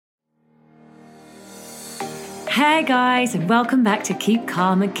Hey guys, and welcome back to Keep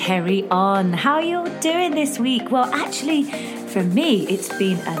Calm and Carry On. How are you all doing this week? Well, actually, for me, it's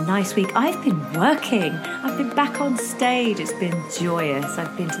been a nice week. I've been working. I've been back on stage. It's been joyous.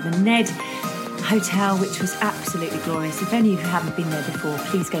 I've been to the Ned Hotel, which was absolutely glorious. If any of you haven't been there before,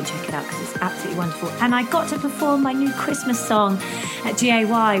 please go and check it out because it's absolutely wonderful. And I got to perform my new Christmas song at GAY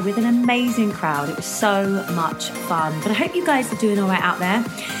with an amazing crowd. It was so much fun. But I hope you guys are doing all right out there.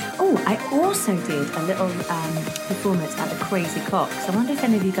 Oh, I also did a little performance at the Crazy Cocks. I wonder if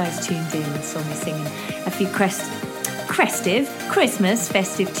any of you guys tuned in and saw me singing a few Christmas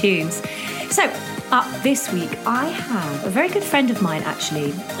festive tunes. So, up this week, I have a very good friend of mine, actually,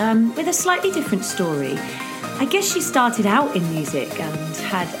 with a slightly different story. I guess she started out in music and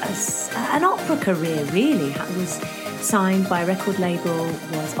had an opera career, really. Was signed by a record label,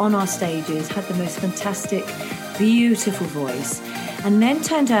 was on our stages, had the most fantastic, beautiful voice, and then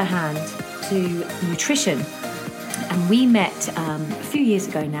turned her hand to nutrition. And we met a few years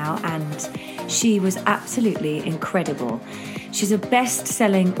ago now, and she was absolutely incredible. She's a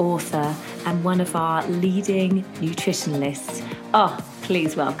best-selling author and one of our leading nutritionalists. Oh,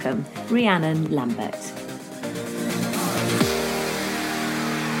 please welcome Rhiannon Lambert.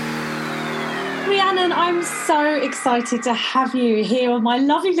 Rhiannon, I'm so excited to have you here on my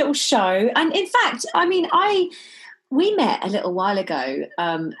lovely little show. And in fact, we met a little while ago,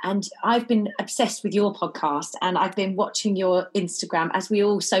 and I've been obsessed with your podcast, and I've been watching your Instagram as we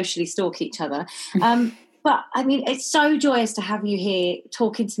all socially stalk each other. But, it's so joyous to have you here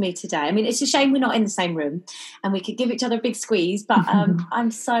talking to me today. It's a shame we're not in the same room and we could give each other a big squeeze, but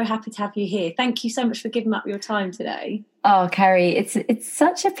I'm so happy to have you here. Thank you so much for giving up your time today. Oh, Kerry, it's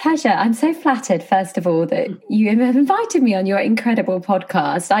such a pleasure. I'm so flattered, first of all, that you have invited me on your incredible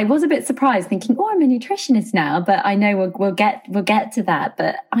podcast. I was a bit surprised, thinking, "Oh, I'm a nutritionist now," but I know we'll get to that.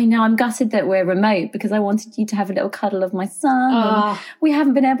 But I know I'm gutted that we're remote because I wanted you to have a little cuddle of my son. And we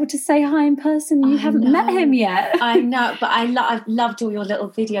haven't been able to say hi in person. You haven't met him yet. I know, but I've loved all your little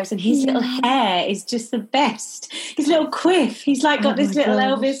videos, and his little hair is just the best. His little quiff. He's got this little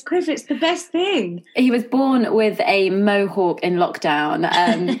Elvis quiff. It's the best thing. He was born with a mohawk in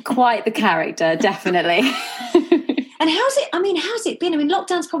lockdown. Quite the character, definitely. And how's it been?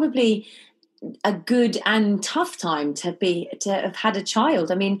 Lockdown's probably a good and tough time to have had a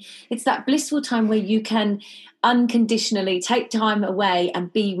child. It's that blissful time where you can unconditionally take time away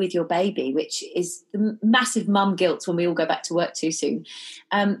and be with your baby, which is the massive mum guilt when we all go back to work too soon.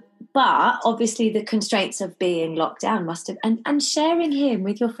 But obviously the constraints of being locked down must have, and sharing him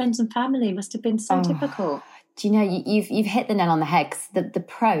with your friends and family must have been so difficult. Do you know, you've hit the nail on the head. 'Cause the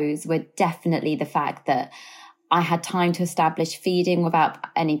pros were definitely the fact that I had time to establish feeding without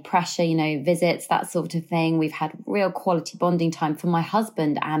any pressure, visits, that sort of thing. We've had real quality bonding time for my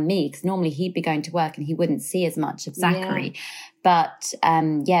husband and me, because normally he'd be going to work and he wouldn't see as much of Zachary. Yeah. But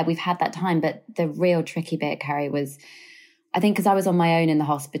we've had that time. But the real tricky bit, Kerry, was, I think, because I was on my own in the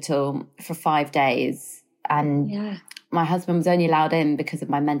hospital for 5 days, and my husband was only allowed in because of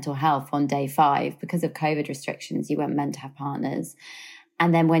my mental health on day 5. Because of COVID restrictions, you weren't meant to have partners.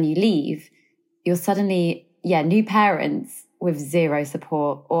 And then when you leave, you're suddenly, new parents with zero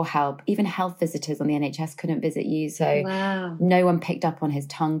support or help. Even health visitors on the NHS couldn't visit you. So no one picked up on his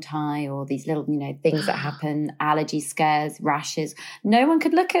tongue tie or these little, things that happen, allergy scares, rashes. No one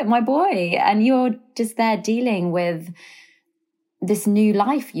could look at my boy. And you're just there dealing with this new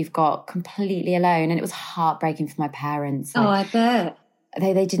life you've got completely alone. And it was heartbreaking for my parents. I bet.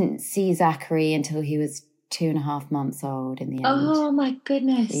 They didn't see Zachary until he was 2.5 months old in the end. Oh, my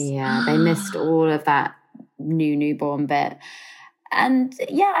goodness. Yeah, they missed all of that newborn bit. And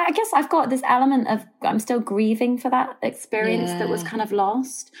I guess I've got this element of, I'm still grieving for that experience that was kind of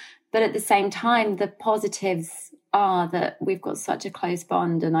lost. But at the same time, the positives are that we've got such a close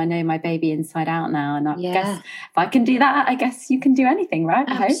bond, and I know my baby inside out now. And I guess if I can do that, I guess you can do anything, right?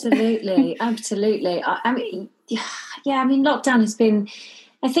 Absolutely. Absolutely. Lockdown has been,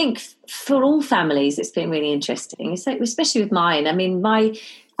 I think, for all families, it's been really interesting. It's especially with mine.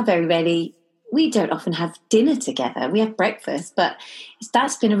 We don't often have dinner together. We have breakfast, but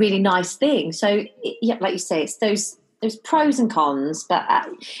that's been a really nice thing. So, like you say, it's those pros and cons. But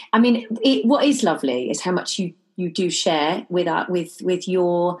what is lovely is how much you do share with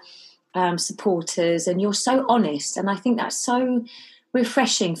your supporters, and you're so honest. And I think that's so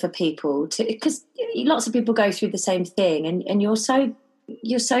refreshing for people because lots of people go through the same thing, and you're so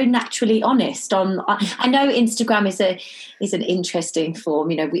naturally honest. I know Instagram is an interesting form.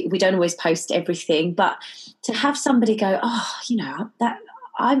 We don't always post everything, but to have somebody go, that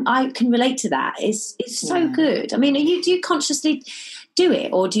I can relate to that is so good. Do you consciously do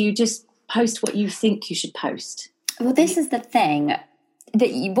it, or do you just post what you think you should post? Well, this is the thing.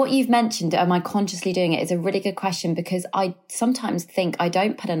 What you've mentioned, am I consciously doing it, is a really good question, because I sometimes think I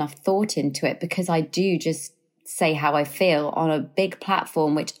don't put enough thought into it, because I do just say how I feel on a big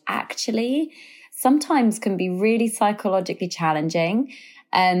platform, which actually sometimes can be really psychologically challenging.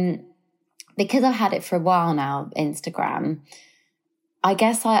 Because I've had it for a while now, Instagram, I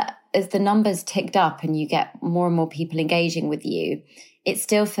guess as the numbers ticked up and you get more and more people engaging with you, it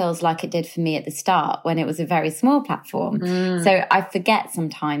still feels like it did for me at the start when it was a very small platform. So I forget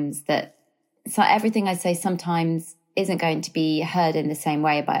sometimes that everything I say sometimes isn't going to be heard in the same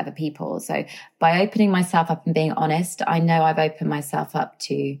way by other people. So by opening myself up and being honest, I know I've opened myself up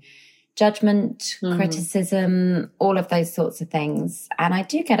to judgment, criticism, all of those sorts of things. And I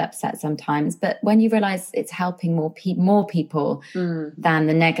do get upset sometimes, but when you realize it's helping more people than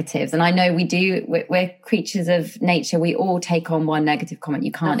the negatives. And I know we're creatures of nature. We all take on one negative comment.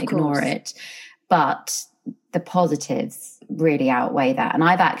 You can't ignore it, but the positives really outweigh that. And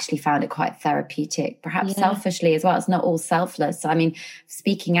I've actually found it quite therapeutic, perhaps selfishly as well. It's not all selfless. I mean,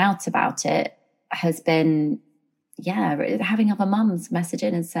 speaking out about it has been, having other mums message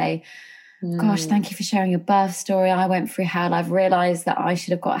in and say, gosh, thank you for sharing your birth story. I went through hell. I've realised that I should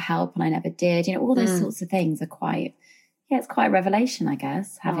have got help and I never did. You know, all those sorts of things are quite, it's quite a revelation, I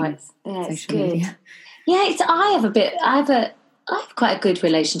guess, having social media. Yeah, I have quite a good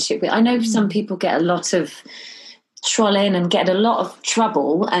relationship with. I know some people get a lot of trolling and get a lot of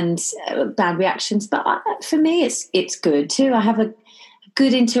trouble and bad reactions, but for me, it's good too. I have a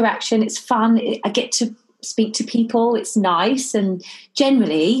good interaction. It's fun. I get to speak to people. It's nice, and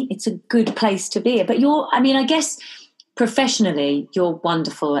generally, it's a good place to be. But I guess professionally, you're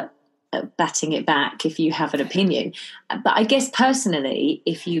wonderful at batting it back if you have an opinion. But I guess personally,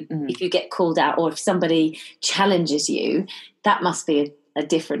 if you get called out or if somebody challenges you, that must be a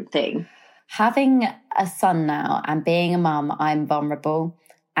different thing. Having a son now and being a mum, I'm vulnerable.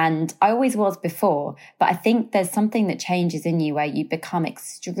 And I always was before, but I think there's something that changes in you where you become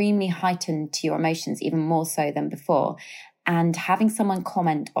extremely heightened to your emotions, even more so than before. And having someone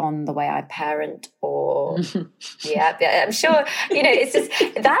comment on the way I parent or, I'm sure, it's just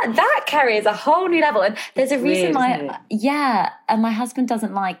that carries a whole new level. And there's a reason why, and my husband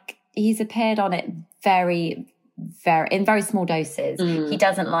doesn't he's appeared on it in very small doses. He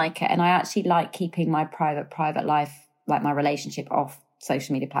doesn't like it. And I actually like keeping my private life, like my relationship, off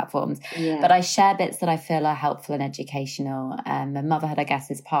social media platforms. But I share bits that I feel are helpful and educational. And motherhood, I guess,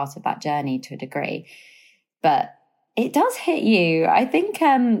 is part of that journey to a degree. But it does hit you. I think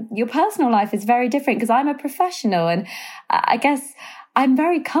your personal life is very different because I'm a professional, and I guess I'm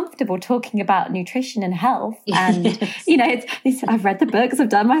very comfortable talking about nutrition and health. And, I've read the books, I've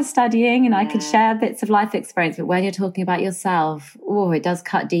done my studying, and I can share bits of life experience. But when you're talking about yourself, it does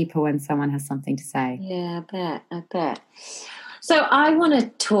cut deeper when someone has something to say. Yeah, I bet. So I want to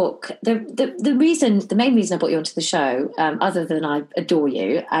talk, the main reason I brought you onto the show, other than I adore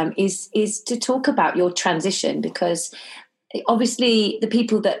you, is to talk about your transition, because obviously the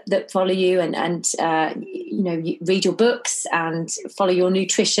people that follow you and you read your books and follow your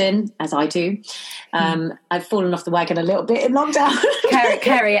nutrition, as I do. I've fallen off the wagon a little bit in lockdown.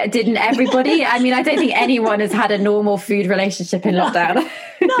 Kerry, didn't everybody? I mean, I don't think anyone has had a normal food relationship in lockdown.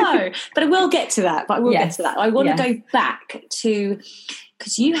 No, but I will get to that. I want to go back to,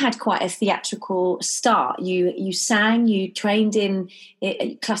 because you had quite a theatrical start. You sang, you trained in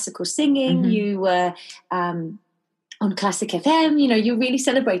classical singing, you were on Classic FM, you really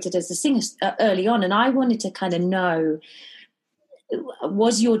celebrated as a singer early on. And I wanted to kind of know,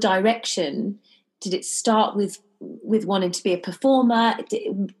 was your direction, did it start with wanting to be a performer?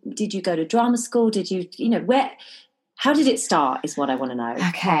 Did you go to drama school? Did you, how did it start is what I want to know.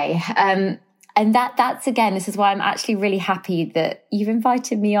 Okay. And that's again, this is why I'm actually really happy that you've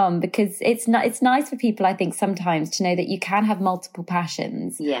invited me on, because it's nice for people, I think, sometimes to know that you can have multiple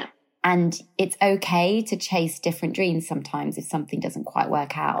passions. Yeah. And it's okay to chase different dreams sometimes if something doesn't quite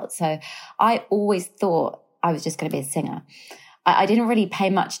work out. So I always thought I was just going to be a singer. I didn't really pay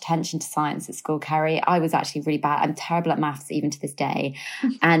much attention to science at school, Kerry. I was actually really bad. I'm terrible at maths even to this day.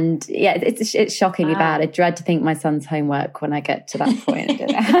 And it's shockingly bad. I dread to think my son's homework when I get to that point.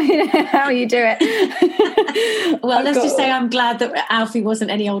 How you do it. Well, let's just say I'm glad that Alfie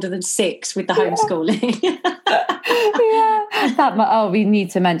wasn't any older than 6 with the homeschooling. We need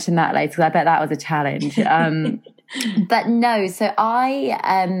to mention that later, because I bet that was a challenge. But no, so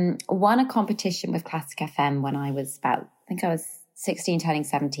I won a competition with Classic FM when I was I was 16, turning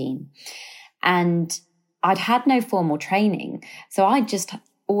 17. And I'd had no formal training. So I just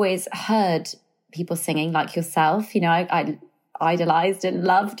always heard people singing like yourself. I idolized and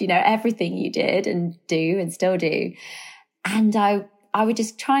loved, everything you did and do and still do. And I would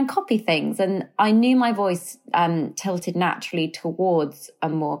just try and copy things. And I knew my voice tilted naturally towards a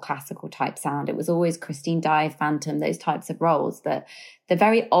more classical type sound. It was always Christine Dive, Phantom, those types of roles, the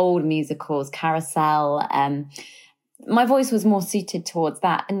very old musicals, Carousel. My voice was more suited towards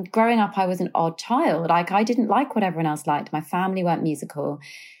that. And growing up, I was an odd child. Like, I didn't like what everyone else liked. My family weren't musical.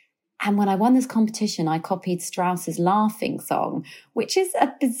 And when I won this competition, I copied Strauss's Laughing Song, which is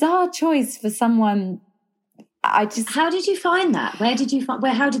a bizarre choice for someone. How did you find that?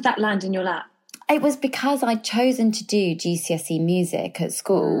 How did that land in your lap? It was because I'd chosen to do GCSE music at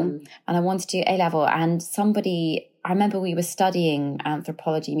school and I wanted to do A-level, and I remember we were studying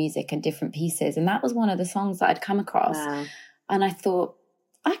anthropology music and different pieces, and that was one of the songs that I'd come across. Wow. And I thought,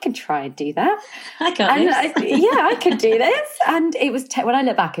 I can try and do that. I could do this. And it was, when I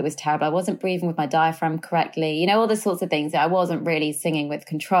look back, it was terrible. I wasn't breathing with my diaphragm correctly, all the sorts of things. I wasn't really singing with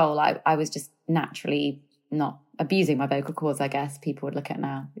control. I was just naturally not abusing my vocal cords, I guess people would look at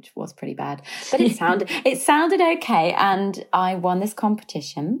now, which was pretty bad. But it sounded okay. And I won this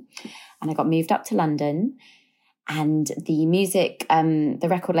competition and I got moved up to London. And the music, the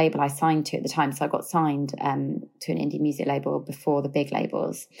record label I signed to at the time, so I got signed to an indie music label before the big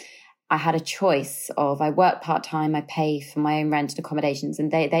labels. I had a choice of, I work part-time, I pay for my own rent and accommodations,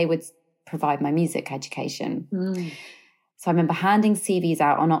 and they would provide my music education. So I remember handing CVs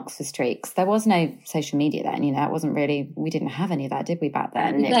out on Oxford Street, 'cause there was no social media then, it wasn't really, we didn't have any of that, did we, back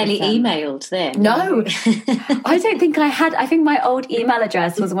then? You barely emailed then. No, I don't think I had. I think my old email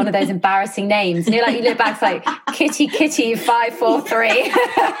address was one of those embarrassing names. Like you look back, it's like Kitty 543.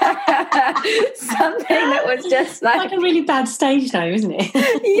 Something that was just like a really bad stage name, isn't it?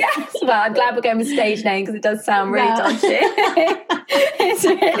 Yes, well, I'm glad we're going with stage name because it does sound really dodgy. It's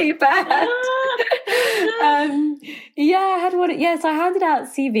really bad. I had one. Yes, I handed out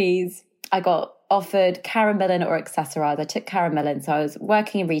CVs. I got offered Karen Millen or Accessorize. I took Karen Millen, so I was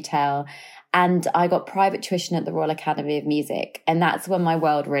working in retail, and I got private tuition at the Royal Academy of Music, and that's when my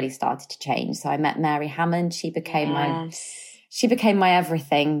world really started to change. So I met Mary Hammond. She became my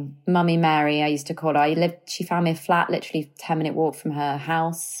everything. Mummy Mary, I used to call her. She found me a flat, literally 10-minute walk from her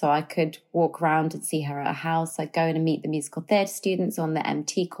house, so I could walk around and see her at her house. I'd go in and meet the musical theatre students on the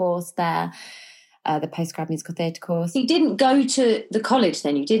MT course there. The postgrad musical theatre course. You didn't go to the college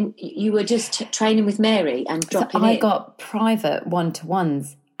then? You were just training with Mary and dropping in? I got private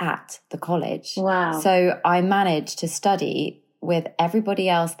one-to-ones at the college. Wow. So I managed to study with everybody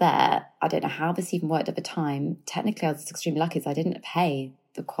else there. I don't know how this even worked at the time. Technically, I was extremely lucky because I didn't pay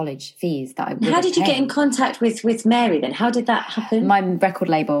the college fees that I would How did you get in contact with Mary then? How did that happen? My record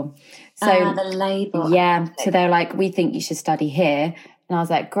label. So the label. Yeah. So they're like, we think you should study here. And I was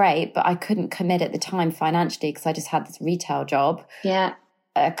like, great, but I couldn't commit at the time financially because I just had this retail job. Yeah.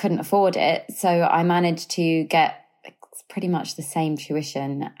 I couldn't afford it. So I managed to get pretty much the same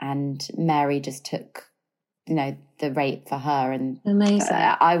tuition, and Mary just took, the rate for her. And amazing.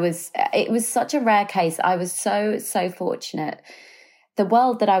 It was such a rare case. I was so, so fortunate. The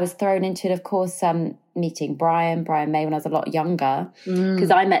world that I was thrown into, and of course, meeting Brian May when I was a lot younger,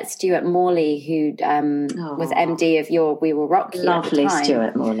 because I met Stuart Morley, who was MD of We Will Rock You. Lovely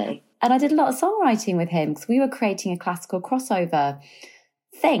Stuart Morley. And I did a lot of songwriting with him because we were creating a classical crossover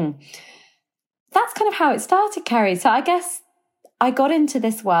thing. That's kind of how it started, Kerry. So I guess I got into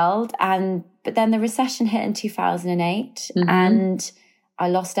this world, but then the recession hit in 2008 and I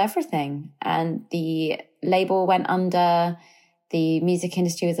lost everything. And the label went under. The music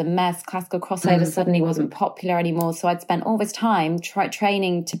industry was a mess. Classical crossover suddenly wasn't popular anymore. So I'd spent all this time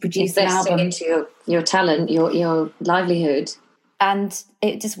training to produce an album. Into your talent, your livelihood. And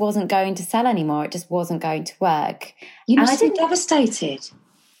it just wasn't going to sell anymore. It just wasn't going to work. You must be devastated.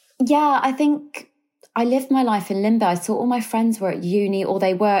 Yeah, I think I lived my life in limbo. I saw all my friends were at uni or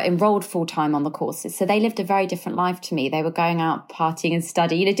they were enrolled full-time on the courses. So they lived a very different life to me. They were going out partying and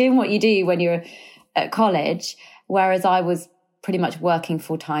studying, doing what you do when you're at college. Whereas I was pretty much working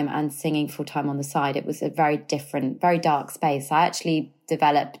full-time and singing full-time on the side. It was a very different, very dark space. I actually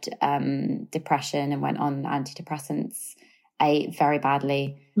developed depression and went on antidepressants, ate very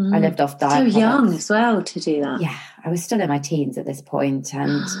badly. I lived off diet products. So young as well to do that. Yeah, I was still in my teens at this point,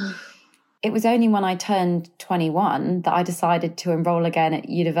 and it was only when I turned 21 that I decided to enroll again at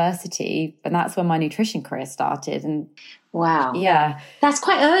university, and that's when my nutrition career started. And wow. Yeah. That's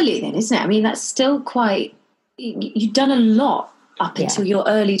quite early then, isn't it? I mean, that's still quite... You've done a lot up until your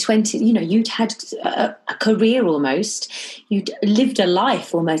early 20s. You'd had a career almost. You'd lived a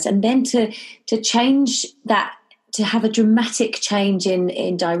life almost. And then to change that, to have a dramatic change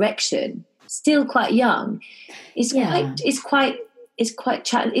in direction still quite young is a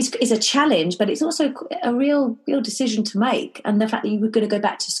challenge, but it's also a real decision to make. And the fact that you were going to go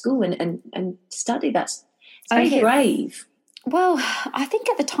back to school and study, it's very brave. Well, I think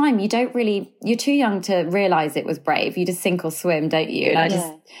at the time you're too young to realise it was brave. You just sink or swim, don't you?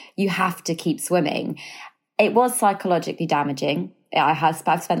 And you have to keep swimming. It was psychologically damaging.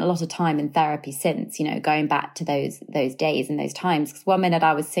 I've spent a lot of time in therapy since, going back to those days and those times. Because one minute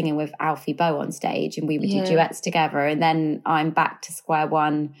I was singing with Alfie Boe on stage and we would do duets together, and then I'm back to square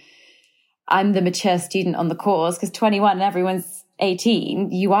one. I'm the mature student on the course, because 21 and everyone's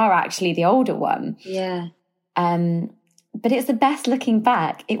 18. You are actually the older one. Yeah. But it's the best, looking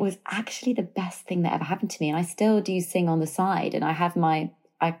back. It was actually the best thing that ever happened to me. And I still do sing on the side. And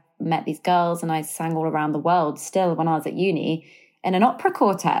I met these girls and I sang all around the world still when I was at uni in an opera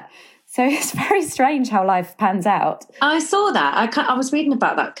quartet. So it's very strange how life pans out. I saw that. I was reading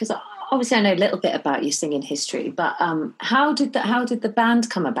about that because obviously I know a little bit about your singing history, but how did the band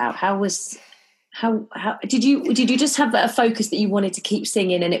come about? How did you just have a focus that you wanted to keep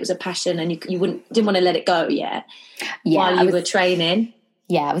singing and it was a passion and you didn't want to let it go yet while you were training?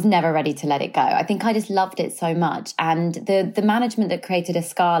 Yeah, I was never ready to let it go. I think I just loved it so much. And the management that created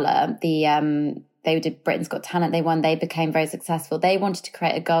Escala, they did Britain's Got Talent, they became very successful. They wanted to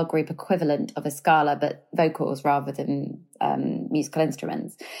create a girl group equivalent of Escala, but vocals rather than musical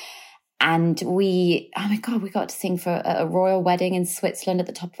instruments. And we got to sing for a royal wedding in Switzerland at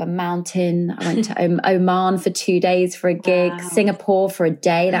the top of a mountain. I went to Oman for 2 days for a gig, Singapore for a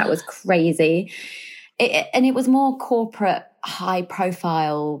day. That was crazy. And it was more corporate, high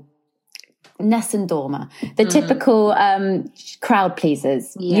profile, Nessun Dorma, the typical crowd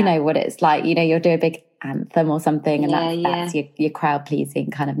pleasers. Yeah. You know what it's like. You'll do a big anthem or something, and that's your crowd pleasing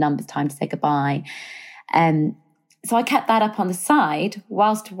kind of numbers, time to say goodbye. So I kept that up on the side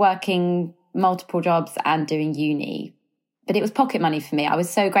whilst working multiple jobs and doing uni. But it was pocket money for me. I was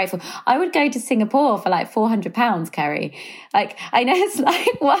so grateful. I would go to Singapore for like £400, Kerry. Like, I know it's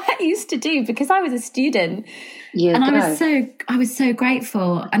like what I used to do because I was a student. I was so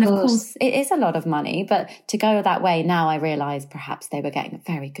grateful. And of course, it is a lot of money. But to go that way now, I realise perhaps they were getting a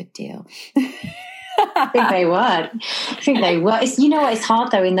very good deal. I think they were. It's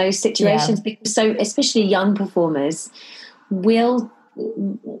hard though in those situations because especially young performers will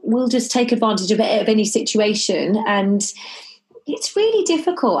just take advantage of any situation, and it's really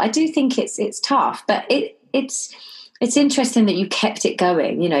difficult. I do think it's tough, but it's interesting that you kept it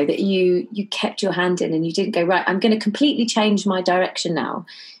going. That you kept your hand in and you didn't go, right, I'm going to completely change my direction now.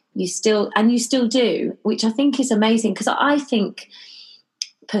 You still do, which I think is amazing, because I think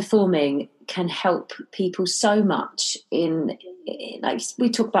performing can help people so much in like we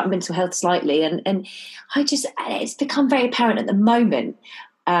talk about mental health slightly, and it's become very apparent at the moment,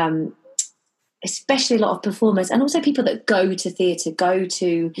 especially a lot of performers and also people that go to theatre, go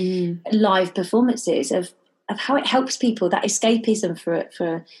to live performances of how it helps people. That escapism for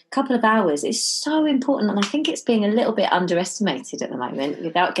a couple of hours is so important, and I think it's being a little bit underestimated at the moment,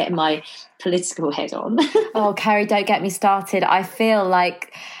 without getting my political head on. Oh, Kerry, don't get me started. I feel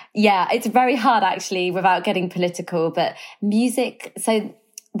like, it's very hard actually without getting political, but music, so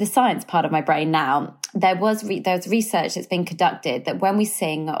the science part of my brain now, there's research that's been conducted that when we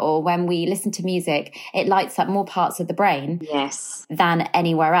sing or when we listen to music, it lights up more parts of the brain than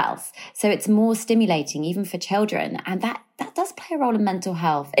anywhere else. So it's more stimulating even for children. And that does play a role in mental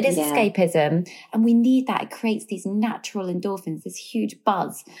health. It is escapism, and we need that. It creates these natural endorphins, this huge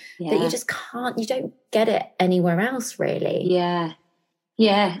buzz that you don't get it anywhere else really.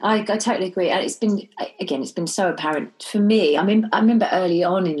 Yeah, I totally agree. And it's been so apparent for me. I remember early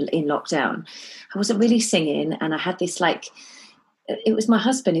on in lockdown, I wasn't really singing, and I had this it was my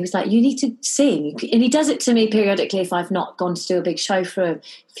husband. He was like, you need to sing. And he does it to me periodically if I've not gone to do a big show for a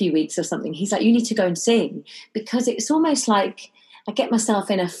few weeks or something. He's like, you need to go and sing, because it's almost like I get myself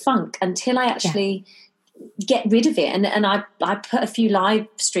in a funk until I actually get rid of it. And I put a few live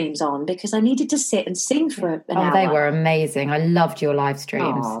streams on because I needed to sit and sing for an hour. They were amazing. I loved your live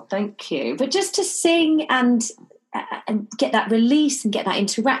streams. Oh, thank you. But just to sing and get that release and get that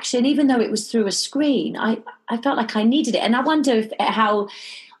interaction, even though it was through a screen, I felt like I needed it. And I wonder how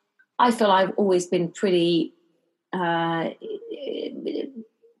I feel I've always been pretty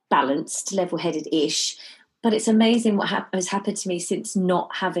balanced, level-headed-ish. But it's amazing what has happened to me since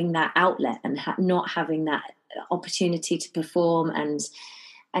not having that outlet and not having that opportunity to perform, and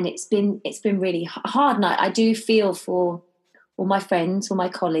it's been really hard. And I do feel for all my friends, or my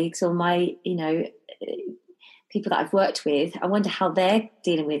colleagues, or my people that I've worked with. I wonder how they're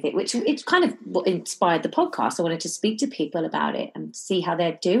dealing with it, which it's kind of what inspired the podcast. I wanted to speak to people about it and see how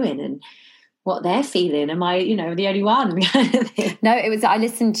they're doing, and what they're feeling. Am I, the only one? No, I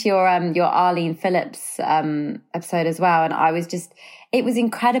listened to your Arlene Phillips episode as well, and it was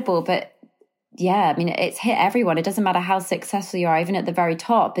incredible. But yeah, I mean, it's hit everyone. It doesn't matter how successful you are, even at the very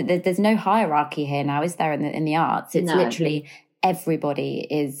top. But there's no hierarchy here now, is there? In the arts, it's literally everybody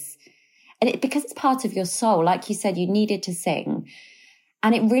is, and because it's part of your soul. Like you said, you needed to sing,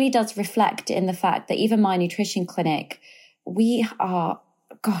 and it really does reflect in the fact that even my nutrition clinic, we're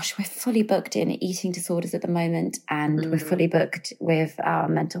fully booked in eating disorders at the moment, and we're fully booked with our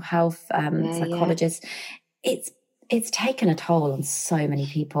mental health psychologists. It's taken a toll on so many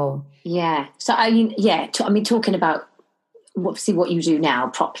people. Yeah. So, talking about obviously what you do now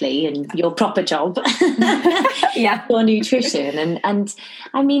properly and your proper job, for nutrition. And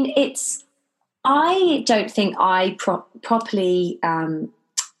I mean, I don't think I properly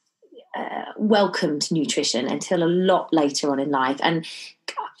welcomed nutrition until a lot later on in life. And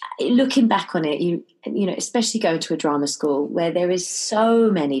looking back on it, you know, especially going to a drama school where there is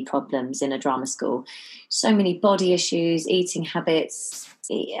so many problems in a drama school, so many body issues, eating habits,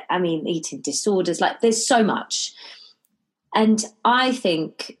 eating disorders, like there's so much. And I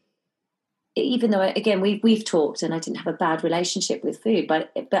think, even though, again, we've talked and I didn't have a bad relationship with food,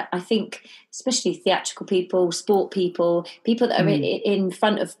 but I think especially theatrical people, sport people that are in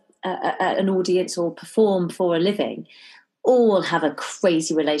front of an audience or perform for a living, all have a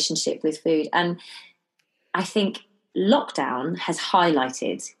crazy relationship with food. And I think lockdown has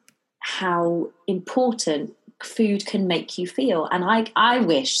highlighted how important food can make you feel. And I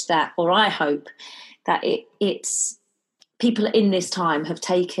wish that, or I hope that it's people in this time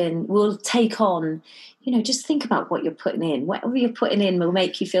will take on, just think about what you're putting in. Whatever you're putting in will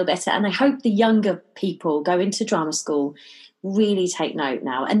make you feel better. And I hope the younger people go into drama school really take note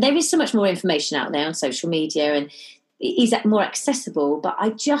now. And there is so much more information out there on social media, and it is more accessible, but I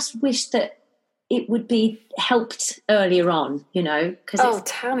just wish that it would be helped earlier on, because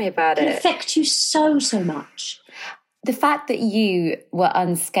tell me about it. It affects you so much. The fact that you were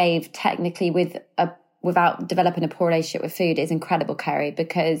unscathed technically without developing a poor relationship with food is incredible, Kerry,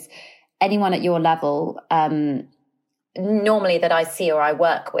 because anyone at your level, normally that I see or I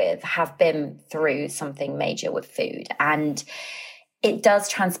work with, have been through something major with food. And it does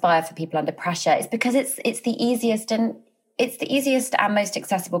transpire for people under pressure. It's because it's the easiest and most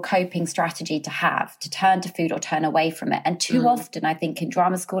accessible coping strategy to have, to turn to food or turn away from it. And too often, I think, in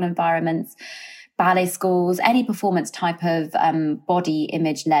drama school environments, ballet schools, any performance type of body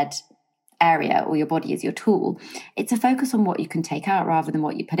image-led area, or your body is your tool, it's a focus on what you can take out rather than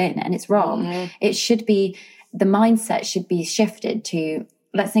what you put in. And it's wrong. It should be, the mindset should be shifted to,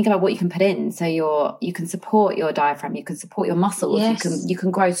 let's think about what you can put in. So you can support your diaphragm, you can support your muscles, you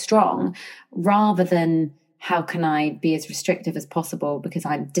can grow strong, rather than how can I be as restrictive as possible because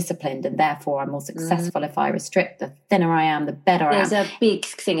I'm disciplined and therefore I'm more successful if I restrict. The thinner I am, the better I am. There's a big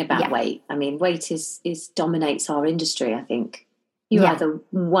thing about weight. I mean, weight is dominates our industry, I think. You're either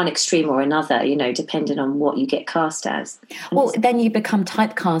one extreme or another, depending on what you get cast as. Well, then you become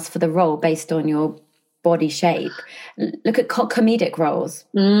typecast for the role based on your body shape. Look at comedic roles.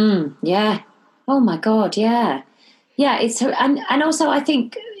 Yeah. Oh my God. Yeah. Yeah. It's and also I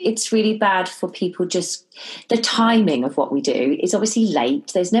think it's really bad for people. Just the timing of what we do is obviously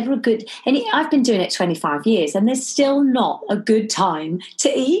late. There's never a good. And I've been doing it 25 years, and there's still not a good time to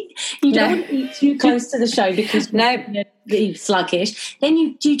eat. You don't want to eat too close to the show because you're sluggish. Then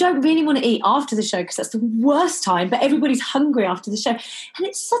you don't really want to eat after the show because that's the worst time. But everybody's hungry after the show, and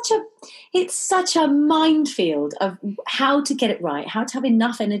it's such a minefield of how to get it right, how to have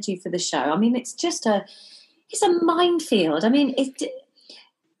enough energy for the show. I mean, it's a minefield. I mean,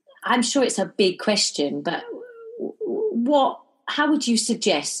 I'm sure it's a big question, but how would you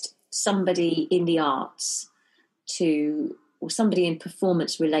suggest somebody in the arts or somebody in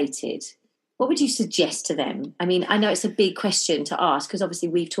performance related, what would you suggest to them? I mean, I know it's a big question to ask because obviously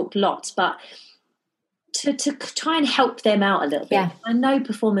we've talked lots, but to try and help them out a little bit. I know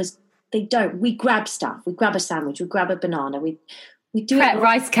performers, we grab stuff. We grab a sandwich, we grab a banana, we do Pret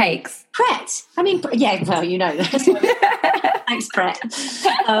rice cakes. Pret. I mean, yeah, well, that. Thanks, Pret.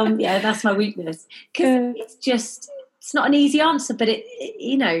 That's my weakness. Because it's not an easy answer, but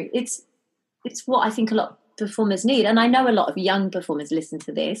it's what I think a lot of performers need. And I know a lot of young performers listen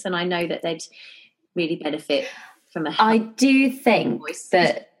to this, and I know that they'd really benefit from I do think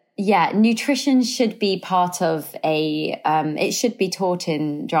that, nutrition should be part of it should be taught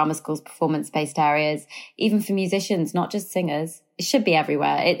in drama schools, performance-based areas, even for musicians, not just singers. It should be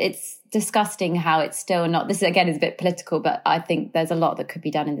everywhere. It's disgusting how it's still not, this again is a bit political, but I think there's a lot that could be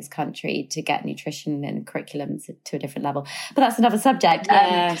done in this country to get nutrition and curriculums to a different level. But that's another subject.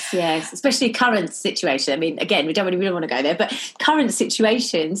 Yes. Especially current situation. I mean, again, we don't really want to go there, but current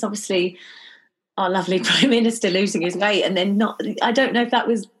situations, obviously, our lovely Prime Minister losing his weight and then not, I don't know if that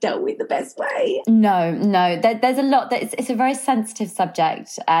was dealt with the best way. No, there's a lot that it's a very sensitive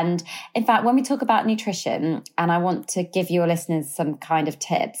subject. And in fact, when we talk about nutrition, and I want to give your listeners some kind of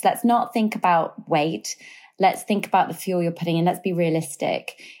tips, let's not think about weight. Let's think about the fuel you're putting in. Let's be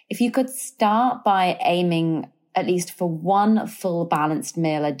realistic. If you could start by aiming at least for one full balanced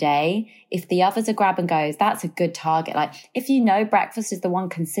meal a day. If the others are grab and goes, that's a good target. Like if you know breakfast is the one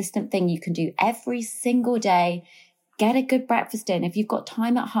consistent thing you can do every single day, get a good breakfast in. If you've got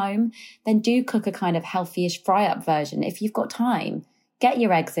time at home, then do cook a kind of healthy-ish fry-up version. If you've got time, get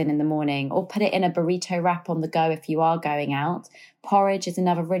your eggs in the morning or put it in a burrito wrap on the go if you are going out. Porridge is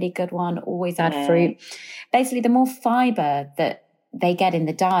another really good one. Always add fruit. Basically, the more fibre that they get in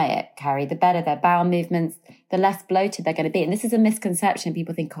the diet, Carrie, the better their bowel movements, the less bloated they're going to be. And this is a misconception.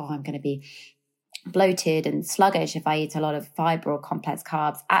 People think, I'm going to be bloated and sluggish if I eat a lot of fibre or complex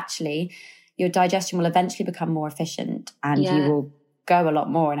carbs. Actually, your digestion will eventually become more efficient and you will go a lot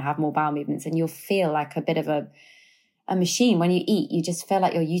more and have more bowel movements, and you'll feel like a bit of a machine. When you eat, you just feel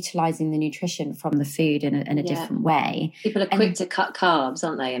like you're utilising the nutrition from the food in a different way. People are quick to cut carbs,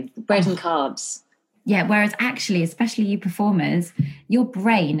 aren't they? And bread and carbs. Yeah, whereas actually, especially you performers, your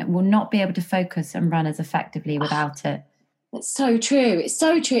brain will not be able to focus and run as effectively without it. It's so true. It's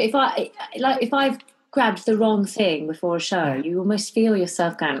so true. If I've grabbed the wrong thing before a show, you almost feel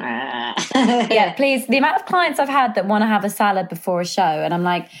yourself going, Yeah, please. The amount of clients I've had that want to have a salad before a show, and I'm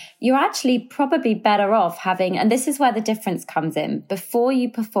like, you're actually probably better off having, and this is where the difference comes in. Before you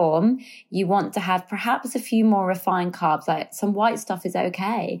perform, you want to have perhaps a few more refined carbs, like some white stuff is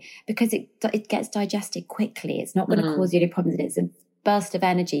okay because it gets digested quickly. It's not going to cause you any problems. It's a burst of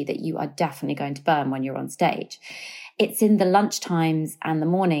energy that you are definitely going to burn when you're on stage. It's in the lunch times and the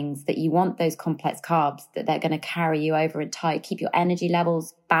mornings that you want those complex carbs that they're going to carry you over and tight, keep your energy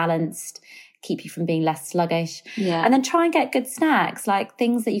levels balanced, keep you from being less sluggish. Yeah. And then try and get good snacks, like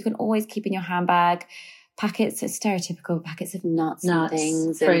things that you can always keep in your handbag, stereotypical packets of nuts and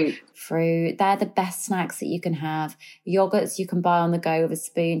things. Fruit. They're the best snacks that you can have. Yogurts you can buy on the go with a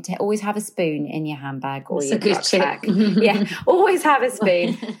spoon. Always have a spoon in your handbag or your rucksack. Yeah, always have a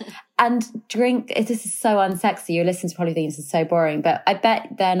spoon. And drink, this is so unsexy. Your listeners probably think this is so boring, but I bet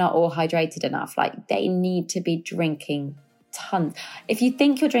they're not all hydrated enough. Like they need to be drinking tons. If you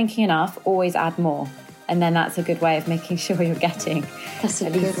think you're drinking enough, always add more. And then that's a good way of making sure you're getting. That's a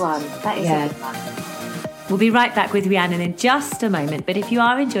good one. That is a good one. We'll be right back with Rhiannon in just a moment, but if you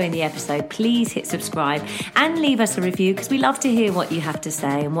are enjoying the episode, please hit subscribe and leave us a review because we love to hear what you have to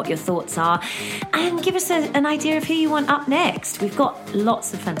say and what your thoughts are, and give us an idea of who you want up next. We've got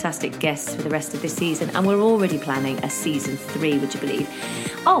lots of fantastic guests for the rest of this season, and we're already planning a season 3, would you believe?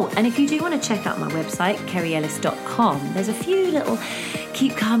 Oh, and if you do want to check out my website, kerryellis.com, there's a few little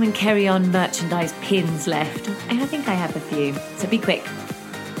Keep Calm and Kerry On merchandise pins left. I think I have a few, so be quick.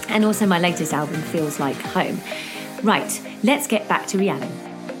 And also my latest album, Feels Like Home. Right, let's get back to Rhiannon.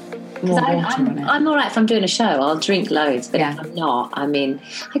 I'm all right if I'm doing a show. I'll drink loads, but if I'm not, I mean,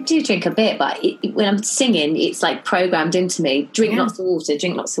 I do drink a bit, but when I'm singing, it's like programmed into me. Drink lots of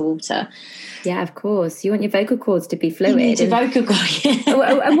water. Yeah, of course. You want your vocal cords to be fluid. You need your vocal cords.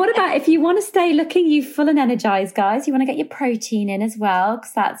 And what about if you want to stay looking youthful and energized, guys? You want to get your protein in as well,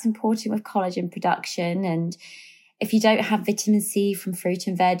 because that's important with collagen production. And if you don't have vitamin C from fruit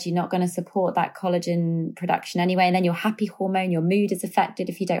and veg, you're not going to support that collagen production anyway. And then your happy hormone, your mood is affected.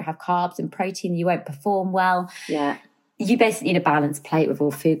 If you don't have carbs and protein, you won't perform well. Yeah. You basically need a balanced plate with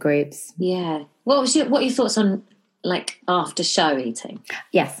all food groups. Yeah. What are your thoughts on like after show eating?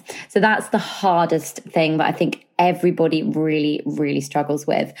 Yes. So that's the hardest thing that I think everybody really, really struggles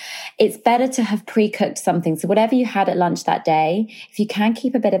with. It's better to have pre-cooked something. So whatever you had at lunch that day, if you can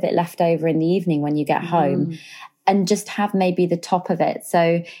keep a bit of it left over in the evening when you get home, and just have maybe the top of it.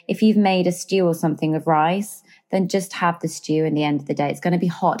 So if you've made a stew or something with rice, then just have the stew in the end of the day. It's going to be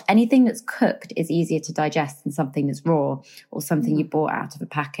hot. Anything that's cooked is easier to digest than something that's raw or something you bought out of a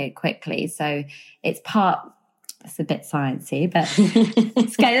packet quickly. So it's a bit sciencey, but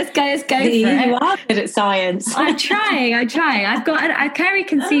let's go for it. You are good at science. I'm trying. I've got, Carrie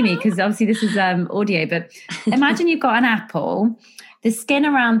can see me because obviously this is audio, but imagine you've got an apple The skin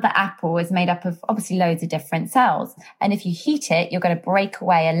around the apple is made up of obviously loads of different cells. And if you heat it, you're going to break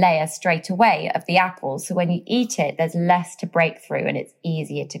away a layer straight away of the apple. So when you eat it, there's less to break through and it's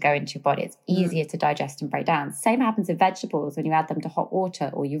easier to go into your body. It's easier to digest and break down. Same happens with vegetables when you add them to hot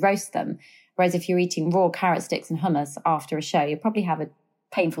water or you roast them. Whereas if you're eating raw carrot sticks and hummus after a show, you'll probably have a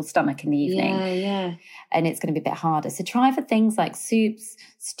painful stomach in the evening. Yeah. And it's going to be a bit harder. So try for things like soups,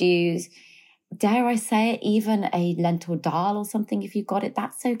 stews, dare I say it, even a lentil dal or something, if you've got it,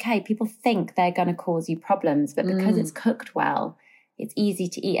 that's okay. People think they're going to cause you problems, but because it's cooked well, it's easy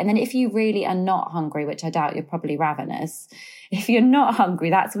to eat. And then if you really are not hungry, which I doubt you're probably ravenous, if you're not hungry,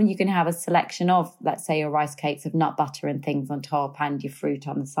 that's when you can have a selection of, let's say, your rice cakes of nut butter and things on top and your fruit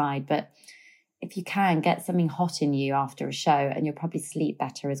on the side. But if you can, get something hot in you after a show and you'll probably sleep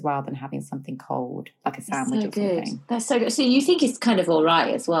better as well than having something cold, like a sandwich or something. That's so good. So you think it's kind of all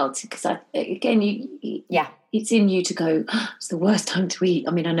right as well? Because again, it's in you to go, it's the worst time to eat.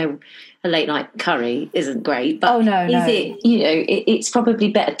 I mean, I know a late night curry isn't great, but is it, it's probably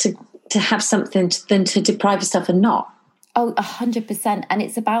better to have something than to deprive yourself and not. Oh, 100%. And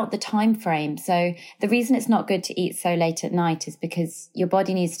it's about the time frame. So the reason it's not good to eat so late at night is because your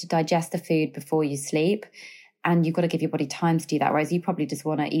body needs to digest the food before you sleep. And you've got to give your body time to do that. Whereas you probably just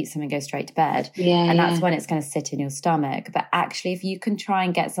want to eat something and go straight to bed. And that's when it's going to sit in your stomach. But actually, if you can try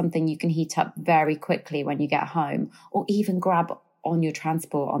and get something you can heat up very quickly when you get home, or even grab on your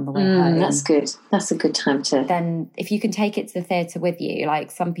transport on the way home. That's good. That's a good time to... Then if you can take it to the theatre with you, like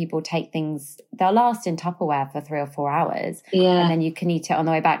some people take things, they'll last in Tupperware for 3 or 4 hours. And then you can eat it on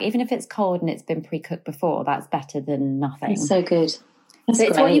the way back. Even if it's cold and it's been pre-cooked before, that's better than nothing. That's so good. That's so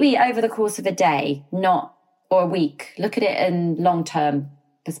it's great. what you eat over the course of a day, or a week. Look at it in long-term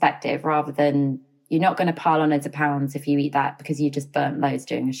perspective rather than... You're not going to pile on loads of pounds if you eat that because you just burnt loads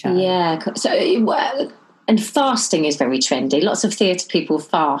during a show. Yeah. So... And fasting is very trendy. Lots of theatre people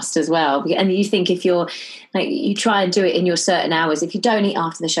fast as well. And you think if you're like, you try and do it in your certain hours. If you don't eat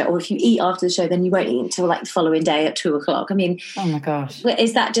after the show, or if you eat after the show, then you won't eat until like the following day at 2:00. I mean, oh my gosh,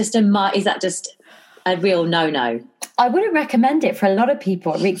 is that just a real no? I wouldn't recommend it for a lot of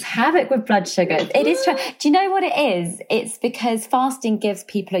people. It wreaks havoc with blood sugar. It is. Do you know what it is? It's because fasting gives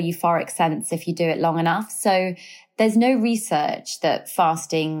people a euphoric sense if you do it long enough. So there's no research that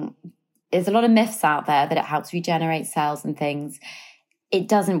fasting. There's a lot of myths out there that it helps regenerate cells and things. It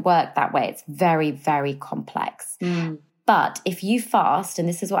doesn't work that way. It's very, very complex. But if you fast, and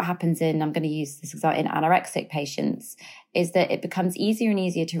this is what happens I'm going to use this example in anorexic patients, is that it becomes easier and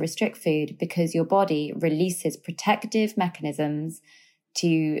easier to restrict food because your body releases protective mechanisms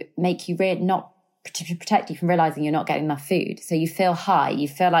to make you to protect you from realizing you're not getting enough food. So you feel high, you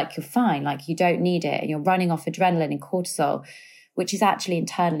feel like you're fine, like you don't need it, and you're running off adrenaline and cortisol, which is actually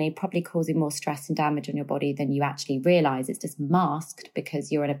internally probably causing more stress and damage on your body than you actually realize. It's just masked because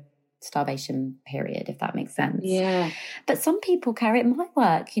you're in a starvation period, if that makes sense. Yeah. But some people, Carrie, it might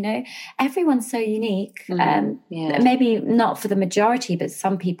work, Everyone's so unique. Maybe not for the majority, but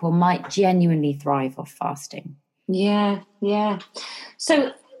some people might genuinely thrive off fasting. Yeah.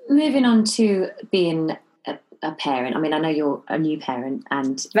 So moving on to being a parent. I mean, I know you're a new parent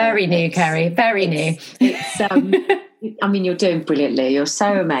and... Very new, Carrie, very new. It's I mean, you're doing brilliantly. You're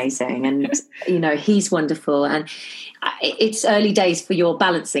so amazing. And, he's wonderful. And it's early days for your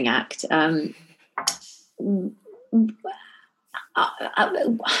balancing act. How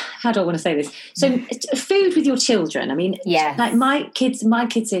do I want to say this? So food with your children. I mean, like my kids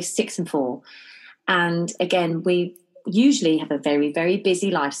are 6 and 4. And again, we usually have a very, very busy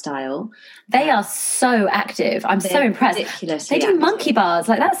lifestyle. They are so active. I'm so impressed. Ridiculously they do monkey bars.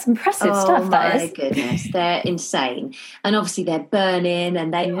 Like, that's impressive stuff. That is. Oh my goodness, they're insane. And obviously they're burning,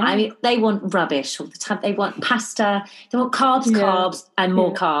 and they want rubbish all the time. They want pasta. They want carbs, and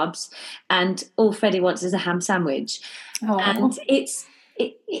more carbs. And all Freddie wants is a ham sandwich. Oh. And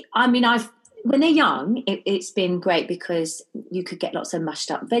when they're young, it's been great because you could get lots of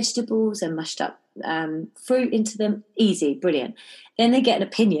mushed up vegetables and mushed up fruit into them. Easy, brilliant. Then they get an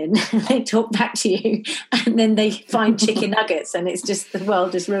opinion and they talk back to you, and then they find chicken nuggets, and it's just, the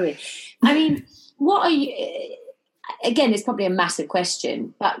world is ruined. I mean, what are you... Again, it's probably a massive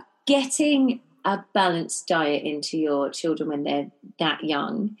question, but getting a balanced diet into your children when they're that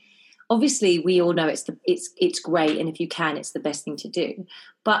young, obviously we all know it's great, and if you can, it's the best thing to do.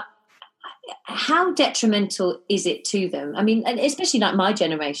 But how detrimental is it to them? I mean, and especially like my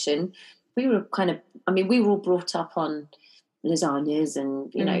generation, we were all brought up on lasagnas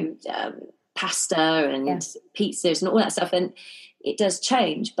and, pasta and pizzas and all that stuff. And it does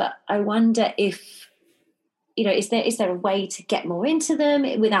change. But I wonder if is there a way to get more into them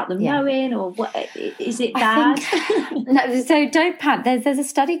without them knowing, or what? Is it bad? No, so don't panic. There's a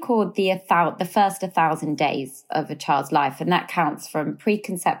study called the first 1,000 days of a child's life, and that counts from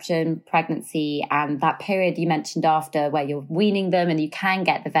preconception, pregnancy, and that period you mentioned after where you're weaning them and you can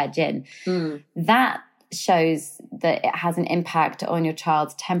get the veg in. That shows that it has an impact on your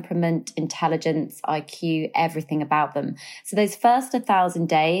child's temperament, intelligence, IQ, everything about them. So those first 1,000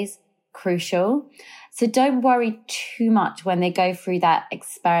 days, crucial. So don't worry too much when they go through that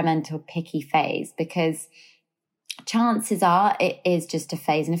experimental picky phase, because chances are it is just a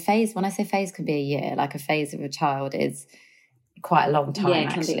phase. And a phase, when I say phase, could be a year. Like a phase of a child is quite a long time,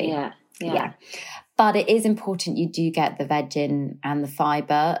 actually. Yeah. But it is important you do get the veg in and the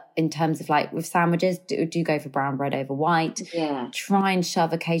fibre. In terms of like with sandwiches, do go for brown bread over white. Yeah. Try and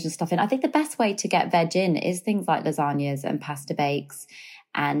shove occasional stuff in. I think the best way to get veg in is things like lasagnas and pasta bakes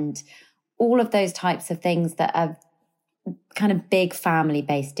and all of those types of things that are kind of big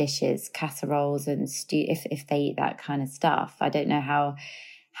family-based dishes, casseroles and stew, if they eat that kind of stuff. I don't know how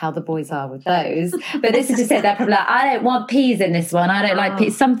the boys are with those, but this is just it. They're probably like, I don't want peas in this one. I don't like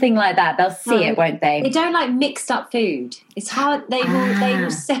peas. Something like that. They'll see it, won't they? They don't like mixed up food. It's hard. They will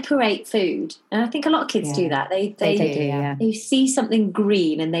separate food, and I think a lot of kids do that. They do. They see something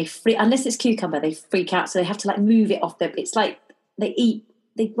green and they unless it's cucumber, they freak out. So they have to like move it off their. It's like they eat.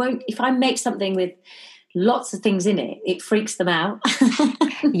 They won't. If I make something with lots of things in it, it freaks them out.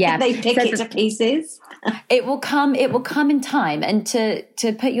 Yeah, they pick it to pieces. It will come in time. And to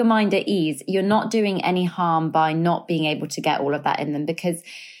put your mind at ease, you're not doing any harm by not being able to get all of that in them, because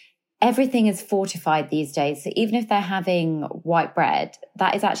everything is fortified these days. So even if they're having white bread,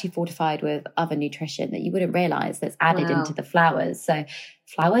 that is actually fortified with other nutrition that you wouldn't realize that's added into the flours. So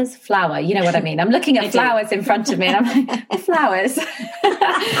flour, you know what I mean? I'm looking at flowers in front of me and I'm like, flowers.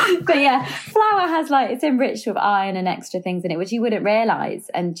 But yeah, flour has it's enriched with iron and extra things in it, which you wouldn't realize.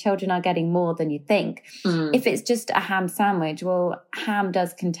 And children are getting more than you think. If it's just a ham sandwich, well, ham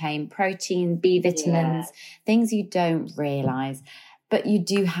does contain protein, B vitamins, things you don't realize. But you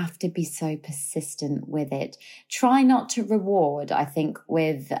do have to be so persistent with it. Try not to reward, I think,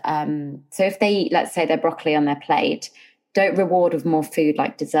 with, so if they eat, let's say their broccoli on their plate, don't reward with more food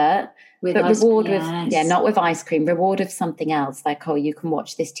like dessert, but reward with, not with ice cream, reward with something else. Like, you can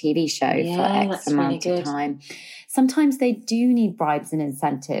watch this TV show for X amount of time. Sometimes they do need bribes and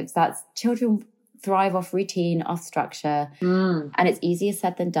incentives. Children thrive off routine, off structure, and it's easier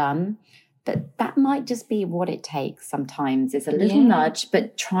said than done. But that might just be what it takes sometimes. It's a little nudge,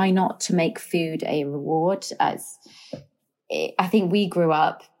 but try not to make food a reward. I think we grew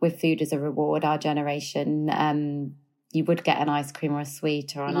up with food as a reward, our generation. You would get an ice cream or a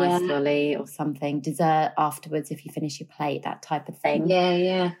sweet or an ice lolly or something, dessert afterwards if you finish your plate, that type of thing.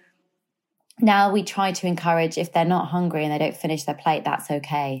 Yeah. Now we try to encourage, if they're not hungry and they don't finish their plate, that's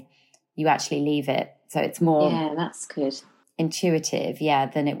okay. You actually leave it. So it's more... Yeah, that's good. Intuitive,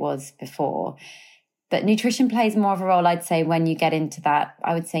 than it was before. But nutrition plays more of a role, I'd say, when you get into that,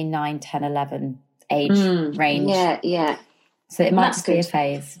 I would say 9, 10, 11 age range. Yeah. So it might just be a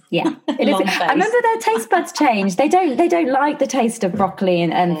phase. Yeah. It is. I remember their taste buds change. They don't like the taste of broccoli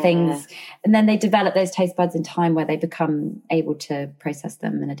and things. And then they develop those taste buds in time where they become able to process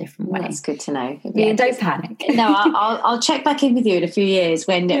them in a different way. That's good to know. Yeah, don't panic. No, I'll check back in with you in a few years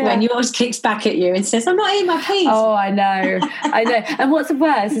when yours kicks back at you and says, I'm not eating my peas. Oh, I know. And what's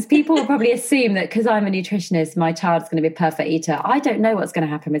worse is people will probably assume that because I'm a nutritionist, my child's going to be a perfect eater. I don't know what's going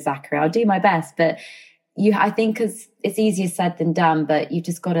to happen with Zachary. I'll do my best, but I think because it's easier said than done, but you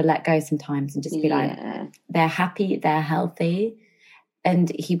just got to let go sometimes and just be like, they're happy, they're healthy,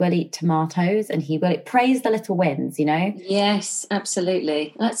 and he will eat tomatoes and he will praise the little wins, Yes,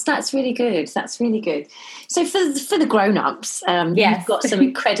 absolutely. That's really good. That's really good. So for the grown-ups, you've got some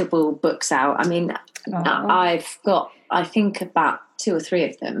incredible books out. I mean, I've got, I think, about 2 or 3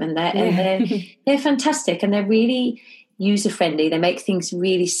 of them, and they're fantastic, and they're really user-friendly. They make things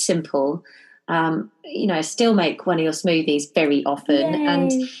really simple. I still make one of your smoothies very often. Yay.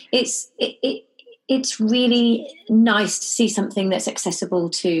 And it's really nice to see something that's accessible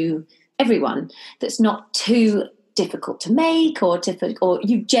to everyone, that's not too difficult to make or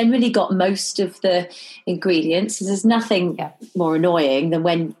you've generally got most of the ingredients. There's nothing more annoying than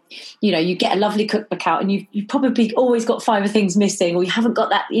when you get a lovely cookbook out and you've probably always got 5 things missing, or you haven't got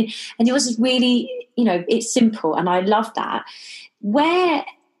that, and yours is really it's simple, and I love that. Where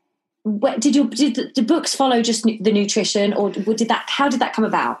did the books follow just the nutrition, or how did that come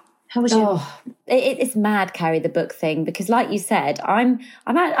about? How was your? It's mad, Carrie, the book thing, because like you said, I'm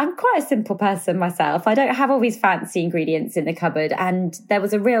quite a simple person myself. I don't have all these fancy ingredients in the cupboard, and there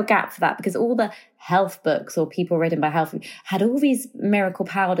was a real gap for that because all the health books or people written by health had all these miracle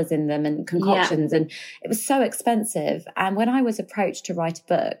powders in them and concoctions, and it was so expensive. And when I was approached to write a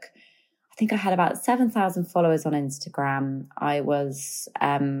book, I think I had about 7,000 followers on Instagram. I was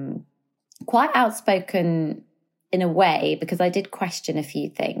quite outspoken in a way, because I did question a few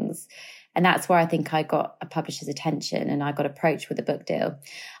things. And that's where I think I got a publisher's attention and I got approached with a book deal.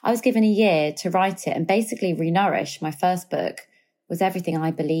 I was given a year to write it, and basically Renourish, my first book, was everything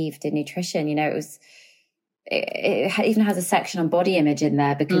I believed in nutrition. You know, it even has a section on body image in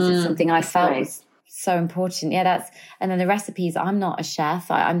there because it's something I felt was so important. Yeah, and then the recipes, I'm not a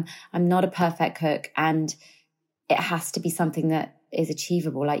chef. I'm not a perfect cook, and it has to be something that is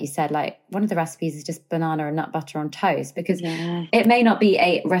achievable. Like you said, like one of the recipes is just banana and nut butter on toast, because it may not be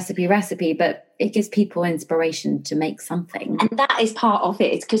a recipe, but it gives people inspiration to make something. And that is part of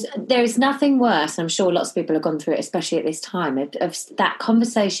it. It's because there is nothing worse, I'm sure lots of people have gone through it, especially at this time, of that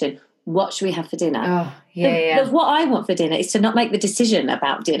conversation. What should we have for dinner? Oh, yeah. What I want for dinner is to not make the decision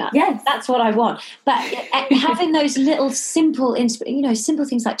about dinner. Yes. That's what I want. But having those little simple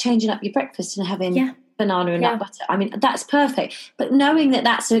things like changing up your breakfast and having banana and nut butter. I mean, that's perfect. But knowing that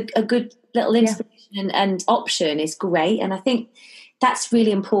that's a good little inspiration and option is great. And I think that's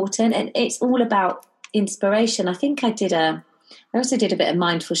really important. And it's all about inspiration. I think I also did a bit of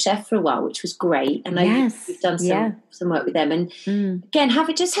Mindful Chef for a while, which was great. And we've done some work with them. And again,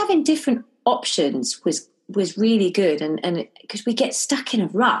 having different options was really good. And because we get stuck in a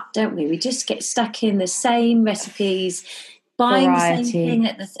rut, don't we? We just get stuck in the same recipes, buying the same thing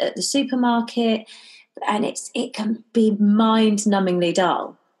at the supermarket. And it can be mind-numbingly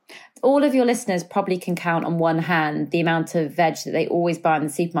dull. All of your listeners probably can count on one hand the amount of veg that they always buy in the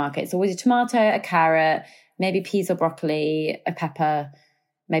supermarket. It's always a tomato, a carrot, maybe peas or broccoli, a pepper,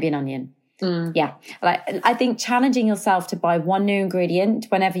 maybe an onion. Yeah. Like, I think challenging yourself to buy one new ingredient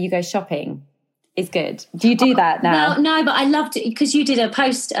whenever you go shopping is good. Do you do that now? Well, no, but I loved it because you did a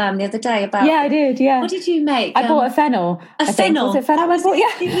post the other day about... Yeah, I did, yeah. What did you make? I bought a fennel. Fennel? Was it fennel I bought?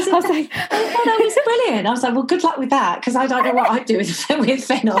 Yeah. I was like, that was brilliant. I was like, well, good luck with that, because I don't know what I'd do with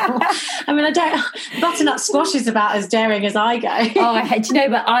fennel. I mean, butternut squash is about as daring as I go.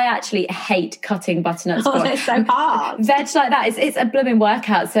 But I actually hate cutting butternut squash. It's so hard. Veg like that, it's a blooming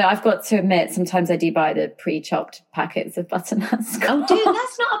workout. So I've got to admit, sometimes I do buy the pre-chopped packets of butternut squash. Oh, dude,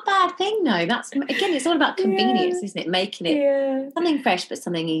 that's not a bad thing, though. Again, it's all about convenience, isn't it? Making it something fresh, but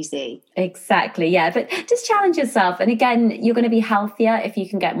something easy. Exactly, yeah. But just challenge yourself. And again, you're going to be healthier if you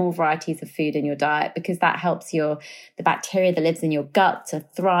can get more varieties of food in your diet, because that helps the bacteria that lives in your gut to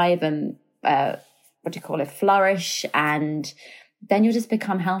thrive and, flourish. And then you'll just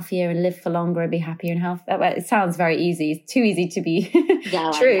become healthier and live for longer and be happier and healthy. It sounds very easy. It's too easy to be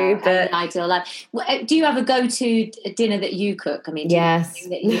true. But an ideal life. Do you have a go-to dinner that you cook? I mean, yes.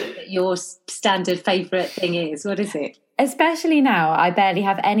 That your standard favourite thing is? What is it? Especially now, I barely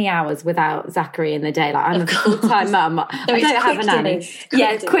have any hours without Zachary in the day. Like, I'm a full-time mum. I don't have a nanny.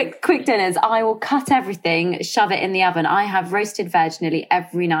 Quick dinners. I will cut everything, shove it in the oven. I have roasted veg nearly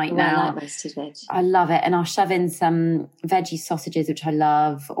every night now. I like roasted veg. I love it. And I'll shove in some veggie sausages, which I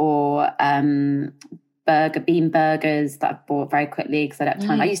love, or bean burgers that I've bought very quickly because I don't have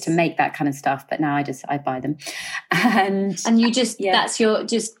time. Nice. I used to make that kind of stuff, but now I buy them. And you just that's your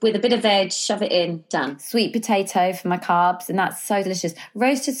just with a bit of veg, shove it in, done. Sweet potato for my carbs, and that's so delicious.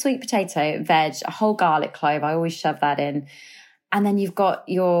 Roasted sweet potato, veg, a whole garlic clove. I always shove that in. And then you've got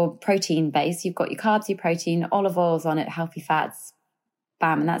your protein base. You've got your carbs, your protein, olive oils on it, healthy fats.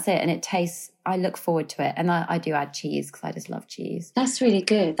 Bam, and that's it. And it tastes, I look forward to it. And I do add cheese because I just love cheese. That's really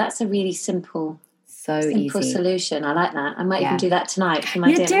good. That's a really simple easy solution. I like that. I might even do that tonight for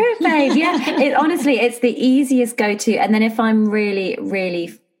my dinner. Do it, babe. Yeah. Honestly, it's the easiest go-to. And then if I'm really,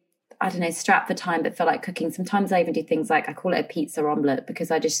 really, I don't know, strapped for time but feel like cooking, sometimes I even do things like, I call it a pizza omelette,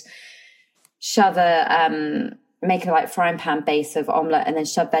 because I just shove make a frying pan base of omelette and then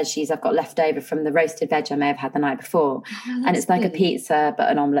shove veggies I've got left over from the roasted veg I may have had the night before. Oh, and it's like a pizza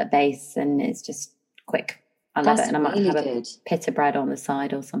but an omelette base, and it's just quick. I love it, and I might have a pita bread on the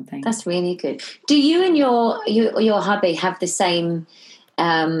side or something. That's really good. Do you and your hubby have the same?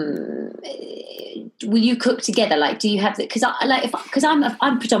 Will you cook together? Like, do you have the? Because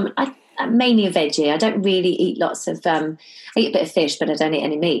I'm predominant. I'm mainly a veggie. I don't really eat lots of. I eat a bit of fish, but I don't eat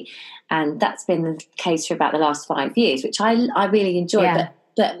any meat, and that's been the case for about the last 5 years, which I really enjoy. Yeah.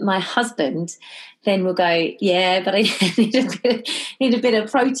 But my husband then will go, but I need a bit of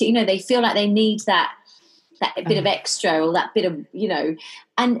protein. You know, they feel like they need that. that bit of extra or that bit of,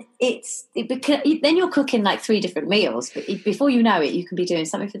 and then you're cooking like 3 different meals. But before you know it, you can be doing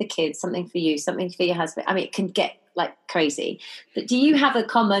something for the kids, something for you, something for your husband. I mean, it can get like crazy. But do you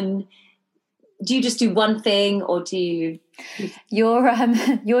just do one thing, or do you? Your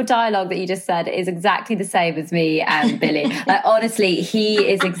dialogue that you just said is exactly the same as me and Billy. Like, honestly, he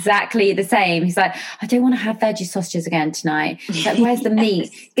is exactly the same. He's like, I don't want to have veggie sausages again tonight. He's like, where's the meat?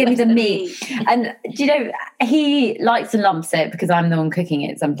 Give me the meat. And he likes and lumps it because I'm the one cooking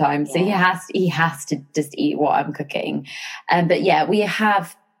it sometimes. So he has to just eat what I'm cooking. But yeah, we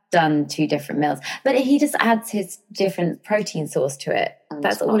have done 2 different meals, but he just adds his different protein source to it.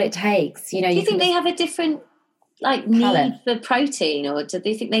 That's all it takes. Do you think they have a different need for protein, or do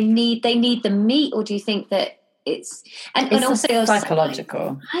they think they need the meat, or do you think that it's also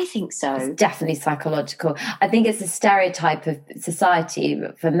psychological? I think so. It's definitely psychological. I think it's a stereotype of society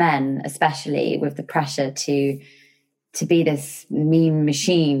for men, especially, with the pressure to be this mean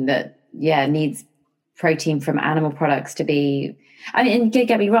machine that needs protein from animal products to be. I mean, and don't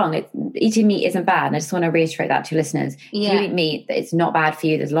get me wrong, eating meat isn't bad. And I just want to reiterate that to listeners. If you eat meat, it's not bad for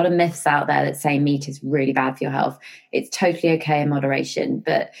you. There's a lot of myths out there that say meat is really bad for your health. It's totally okay in moderation,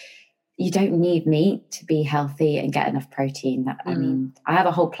 but you don't need meat to be healthy and get enough protein. I mean, I have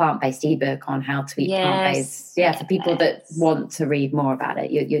a whole plant-based ebook on how to eat plant-based. Yeah, for people that want to read more about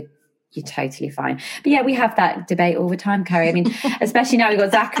it. You're totally fine. But we have that debate all the time, Carrie. I mean, especially now we've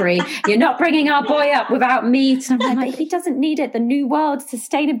got Zachary. You're not bringing our boy up without meat. And I'm like, he doesn't need it. The new world,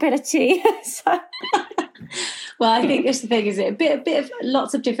 sustainability. Well, I think that's the thing, is it? A bit of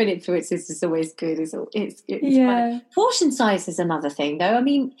lots of different influences is always good. It's fun. Portion size is another thing, though. I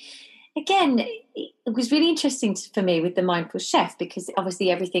mean, again, it was really interesting for me with the Mindful Chef, because obviously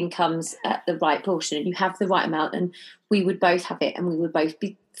everything comes at the right portion and you have the right amount, and we would both have it and we would both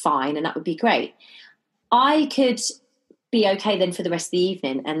be fine, and that would be great. I could be okay then for the rest of the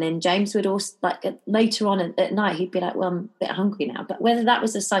evening, and then James would also, like, later on at night, he'd be like, well, I'm a bit hungry now. But whether that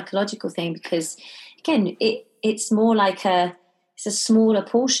was a psychological thing, because again, it's more like it's a smaller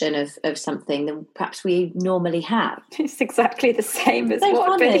portion of something than perhaps we normally have. It's exactly the same as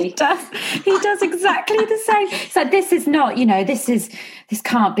what Billy does. He does exactly the same. So this is not, this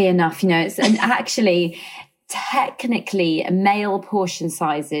can't be enough, and actually, technically, male portion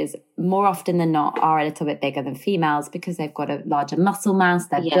sizes more often than not are a little bit bigger than females, because they've got a larger muscle mass.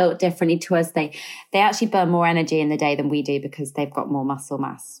 They're built differently to us. They actually burn more energy in the day than we do because they've got more muscle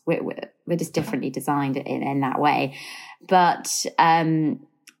mass. We're just differently designed in that way. But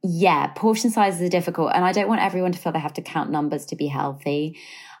portion sizes are difficult, and I don't want everyone to feel they have to count numbers to be healthy.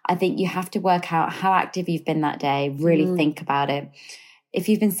 I think you have to work out how active you've been that day. Really think about it. If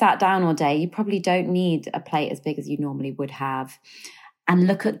you've been sat down all day, you probably don't need a plate as big as you normally would have. And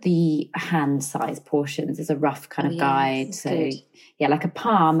look at the hand size portions as a rough kind of guide. So, good. Like a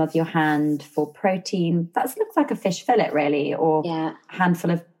palm of your hand for protein. That looks like a fish fillet, really, or a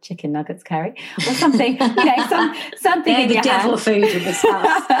handful of chicken nuggets, Carrie, or something. Something in your devil hand. Food in this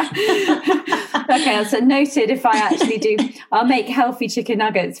house. Okay, so noted. If I actually do, I'll make healthy chicken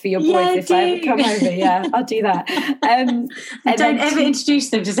nuggets for your boys if I ever come over. Yeah, I'll do that. Don't ever introduce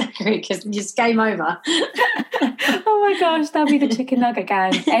them to Zachary, because it's game over. Oh my gosh, that'll be the chicken nugget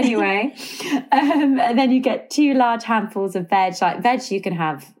gang. Anyway, and then you get 2 large handfuls of veg. Like veg, you can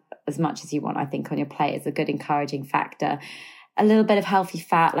have as much as you want, I think, on your plate. Is a good encouraging factor. A little bit of healthy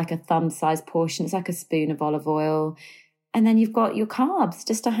fat, like a thumb-sized portion. It's like a spoon of olive oil. And then you've got your carbs,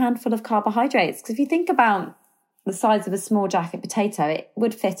 just a handful of carbohydrates. Because if you think about the size of a small jacket potato, it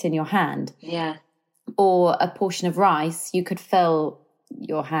would fit in your hand. Yeah. Or a portion of rice, you could fill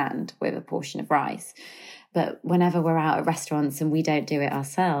your hand with a portion of rice. But whenever we're out at restaurants and we don't do it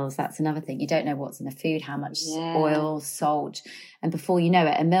ourselves, that's another thing. You don't know what's in the food, how much oil, salt. And before you know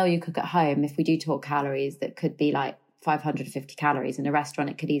it, a meal you cook at home, if we do talk calories, that could be like 550 calories. In a restaurant,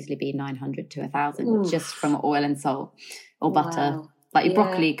 it could easily be 900 to 1,000 just from oil and salt or butter. Wow. Like your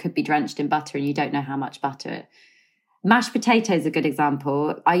broccoli could be drenched in butter and you don't know how much butter. Mashed potatoes is a good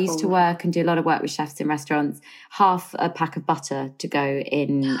example. I used to work and do a lot of work with chefs in restaurants. Half a pack of butter to go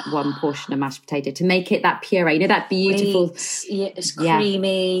in one portion of mashed potato to make it that puree. That beautiful... It's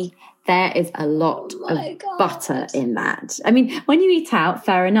creamy. There is a lot of butter in that. I mean, when you eat out,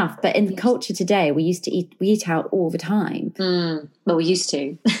 fair enough. But in the culture today, we eat out all the time. Well, we used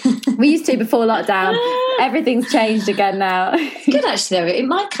to. We used to before lockdown. Everything's changed again now. It's good, actually, though. It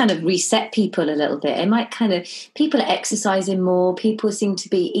might kind of reset people a little bit. It might people are exercising more. People seem to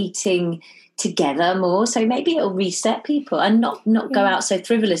be eating together more. So maybe it'll reset people and not go out so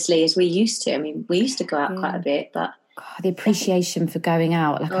frivolously as we used to. I mean, we used to go out quite a bit, but... God, the appreciation for going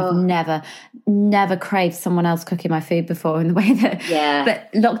out. Like I've never craved someone else cooking my food before in the way that. Yeah.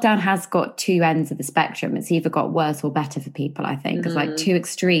 But lockdown has got two ends of the spectrum. It's either got worse or better for people, I think. It's like two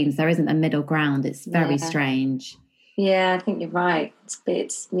extremes. There isn't a middle ground. It's very strange. Yeah, I think you're right.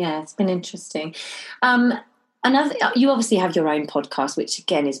 It's been interesting. You obviously have your own podcast, which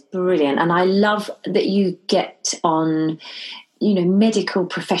again is brilliant. And I love that you get on, medical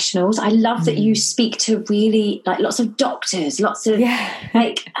professionals. I love that you speak to really like lots of doctors, lots of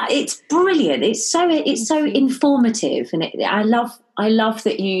it's brilliant. It's so informative, and I love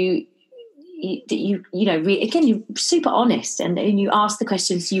that again, you're super honest and you ask the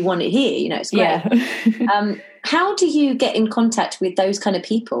questions you want to hear. It's great. Yeah. How do you get in contact with those kind of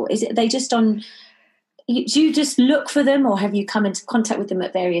people? Is it they just on? Do you just look for them, or have you come into contact with them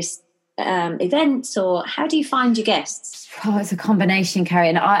at various events, or how do you find your guests? Oh, it's a combination, Kerry,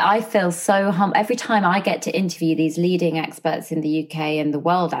 and I feel so humbled every time I get to interview these leading experts in the UK and the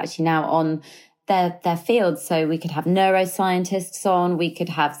world actually now on their fields. So we could have neuroscientists on, we could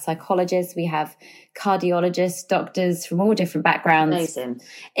have psychologists, we have cardiologists, doctors from all different backgrounds. Amazing.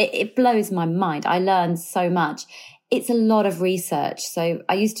 It blows my mind. I learn so much. It's a lot of research. So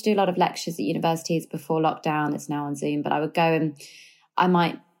I used to do a lot of lectures at universities before lockdown. It's now on Zoom, but I would go and I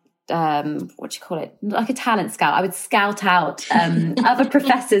might, like a talent scout. I would scout out other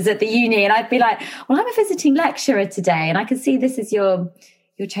professors at the uni, and I'd be like, well, I'm a visiting lecturer today, and I can see this is your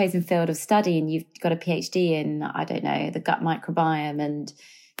chosen field of study, and you've got a PhD in, I don't know, the gut microbiome and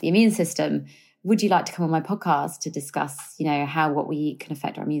the immune system. Would you like to come on my podcast to discuss, how what we eat can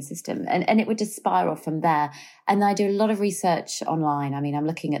affect our immune system? And it would just spiral from there. And I do a lot of research online. I mean, I'm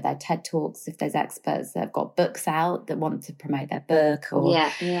looking at their TED Talks, if there's experts that have got books out that want to promote their book. Or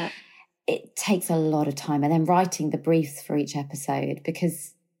it takes a lot of time. And then writing the briefs for each episode,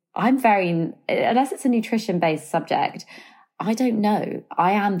 because unless it's a nutrition-based subject, I don't know.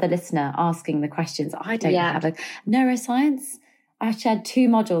 I am the listener asking the questions. I don't have a neuroscience. I shared 2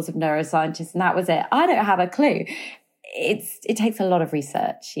 modules of neuroscientists and that was it. I don't have a clue. It takes a lot of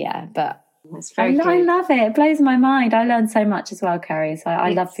research, but that's very good. I love it. It blows my mind. I learned so much as well, Kerry. So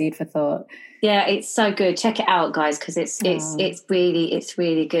I love Food for Thought. Yeah, it's so good. Check it out, guys, because it's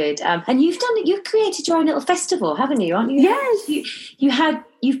really good. And you've created your own little festival, haven't you? Aren't you? Yes.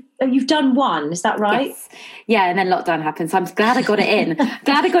 You've done one. Is that right? Yes. Yeah, and then lockdown happened. So I'm glad I got it in.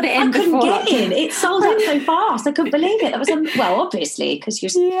 I couldn't get in. It sold out so fast. I couldn't believe it. That was obviously because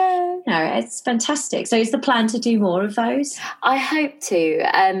you're. Yeah. It's fantastic. So is the plan to do more of those? I hope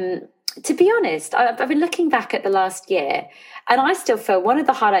to. To be honest, I've been looking back at the last year, and I still feel one of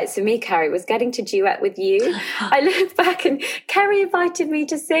the highlights for me, Kerry, was getting to duet with you. I look back and Kerry invited me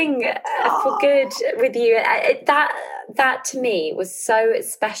to sing for good with you. That to me was so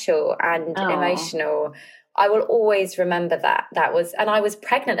special and emotional. I will always remember that. That was, and I was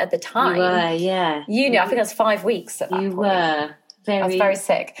pregnant at the time. You were, yeah. I think it was 5 weeks at that point. Were. I was very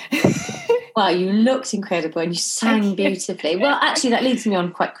sick. Well, you looked incredible and you sang beautifully. Well, actually, that leads me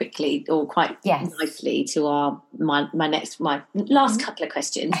on quite quickly or quite nicely to my last couple of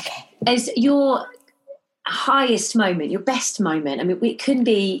questions. Okay. Is your highest moment, your best moment? I mean, it could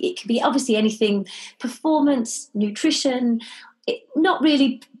be obviously anything, performance, nutrition. Not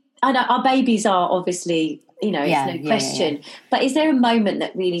really. I know our babies are obviously. It's no question. Yeah. But is there a moment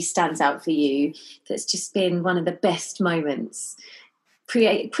that really stands out for you that's just been one of the best moments?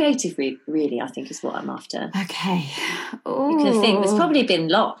 Creatively, really, I think is what I'm after. Okay. You can think there's probably been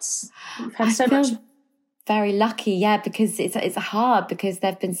lots. You've had so much. Very lucky, because it's hard, because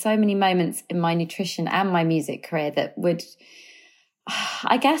there have been so many moments in my nutrition and my music career that would,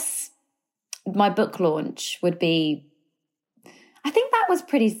 I guess, my book launch would be. I think that was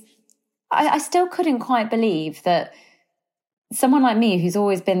pretty. I still couldn't quite believe that someone like me, who's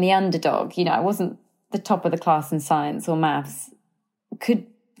always been the underdog, I wasn't the top of the class in science or maths, could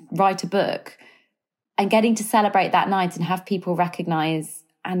write a book, and getting to celebrate that night and have people recognise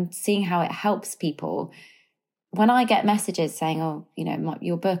and seeing how it helps people. When I get messages saying,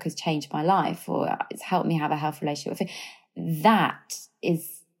 your book has changed my life, or it's helped me have a healthy relationship with it, that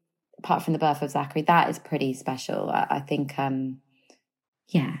is, apart from the birth of Zachary, that is pretty special. I think,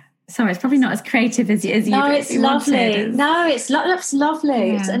 Sorry, it's probably not as creative as you. No, it's lovely. No, it's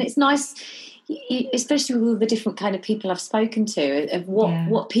lovely. Yeah. And it's nice, especially with all the different kind of people I've spoken to, of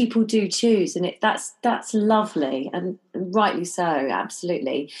what people do choose, and that's lovely, and rightly so,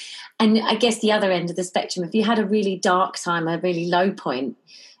 absolutely. And I guess the other end of the spectrum, if you had a really dark time, a really low point,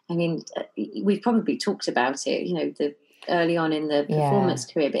 I mean, we've probably talked about it, the early on in the performance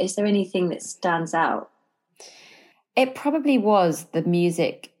career, but is there anything that stands out? It probably was the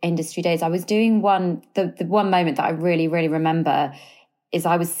music industry days. I was doing the one moment that I really, really remember is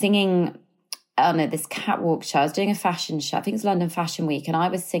I was singing this catwalk show. I was doing a fashion show. I think it was London Fashion Week. And I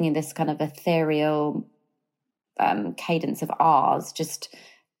was singing this kind of ethereal cadence of R's, just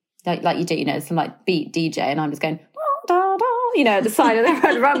like you do, some like beat DJ. And I was going, da, da, at the side of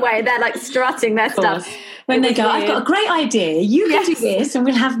the runway. And they're like strutting their stuff. When they go, weird. I've got a great idea. You can do this and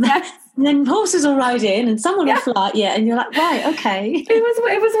we'll have that. And then horses will ride in and someone will fly. Yeah. And you're like, right, okay.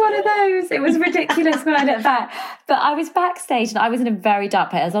 It was one of those. It was ridiculous when I look back. But I was backstage and I was in a very dark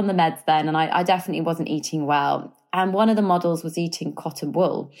place. I was on the meds then and I definitely wasn't eating well. And one of the models was eating cotton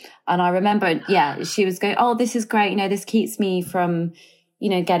wool. And I remember, she was going, oh, this is great. This keeps me from,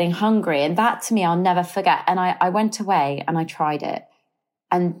 getting hungry. And that to me, I'll never forget. And I went away and I tried it.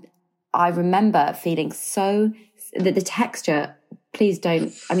 And I remember feeling the texture, please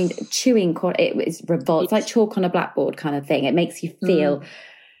don't, chewing, it was revolt. It's like chalk on a blackboard kind of thing. It makes you feel.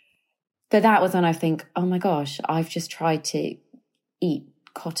 But that was when I think, oh my gosh, I've just tried to eat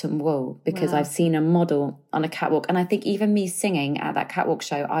cotton wool because I've seen a model on a catwalk. And I think even me singing at that catwalk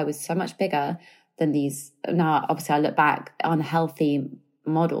show, I was so much bigger than these. Now, obviously I look back, unhealthy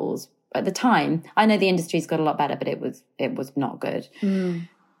models. At the time, I know the industry's got a lot better, but it was not good.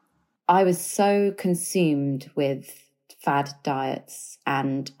 I was so consumed with fad diets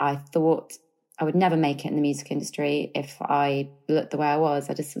and I thought I would never make it in the music industry if I looked the way I was.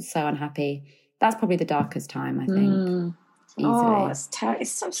 I just was so unhappy. That's probably the darkest time, I think. Easily. Oh,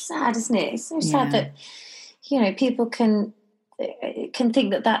 it's so sad, isn't it? It's so sad that, people can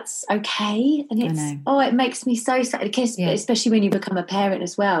think that that's okay. And it makes me so sad, especially when you become a parent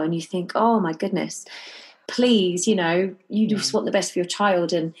as well and you think, oh my goodness, please, you just want the best for your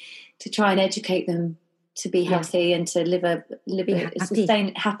child and to try and educate them to be healthy and to live a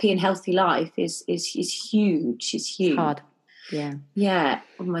sustained, happy and healthy life is huge. It's huge. Hard. Yeah.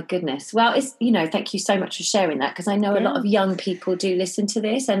 Oh my goodness. Well, it's, thank you so much for sharing that because I know a lot of young people do listen to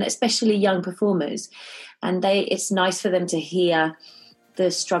this and especially young performers and it's nice for them to hear the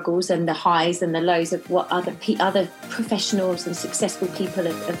struggles and the highs and the lows of what other professionals and successful people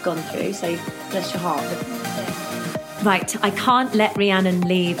have gone through. So bless your heart. Right, I can't let Rhiannon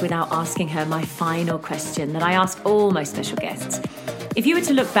leave without asking her my final question that I ask all my special guests. If you were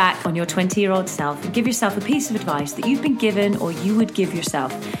to look back on your 20-year-old self and give yourself a piece of advice that you've been given or you would give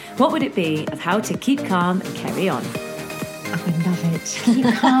yourself, what would it be of how to keep calm and carry on? Oh, I love it. Keep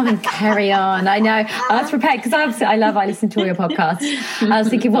calm and carry on. I know. I was prepared because I listen to all your podcasts. I was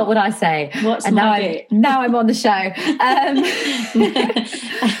thinking, what would I say? Now I'm on the show.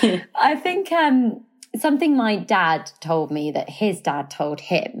 I think... something my dad told me that his dad told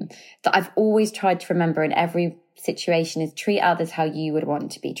him that I've always tried to remember in every situation is treat others how you would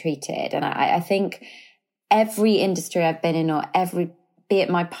want to be treated. And I think every industry I've been in or be it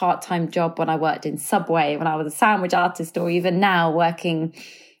my part-time job when I worked in Subway, when I was a sandwich artist, or even now working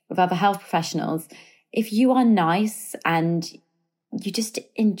with other health professionals, if you are nice and you just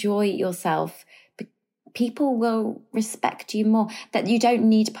enjoy yourself, people will respect you more. That you don't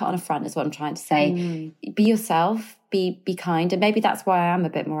need to put on a front is what I'm trying to say. Be yourself, be kind. And maybe that's why I am a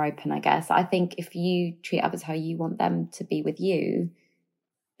bit more open, I guess. I think if you treat others how you want them to be with you,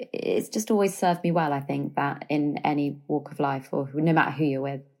 it's just always served me well, I think, that in any walk of life or no matter who you're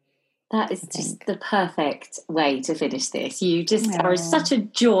with. That is just the perfect way to finish this. You just are such a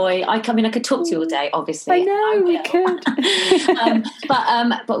joy. I could talk to you all day, obviously. I know, we could.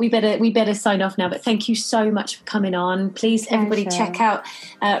 But we better sign off now. But thank you so much for coming on. Please, everybody, check out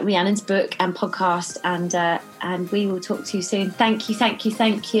Rhiannon's book and podcast, and we will talk to you soon. Thank you.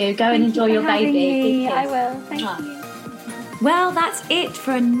 Go and enjoy your baby. I will. Thank you. Well, that's it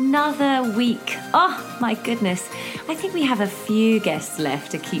for another week. Oh, my goodness. I think we have a few guests left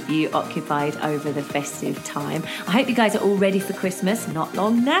to keep you occupied over the festive time. I hope you guys are all ready for Christmas. Not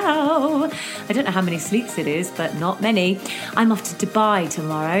long now. I don't know how many sleeps it is, but not many. I'm off to Dubai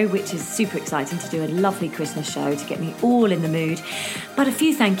tomorrow, which is super exciting to do a lovely Christmas show to get me all in the mood. But a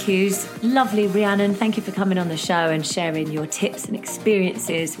few thank yous. Lovely Rhiannon, thank you for coming on the show and sharing your tips and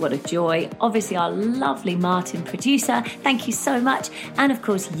experiences. What a joy. Obviously, our lovely Martin, producer. Thank you so much. And of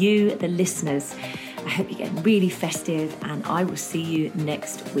course, you, the listeners. I hope you're getting really festive and I will see you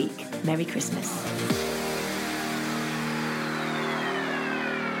next week. Merry Christmas.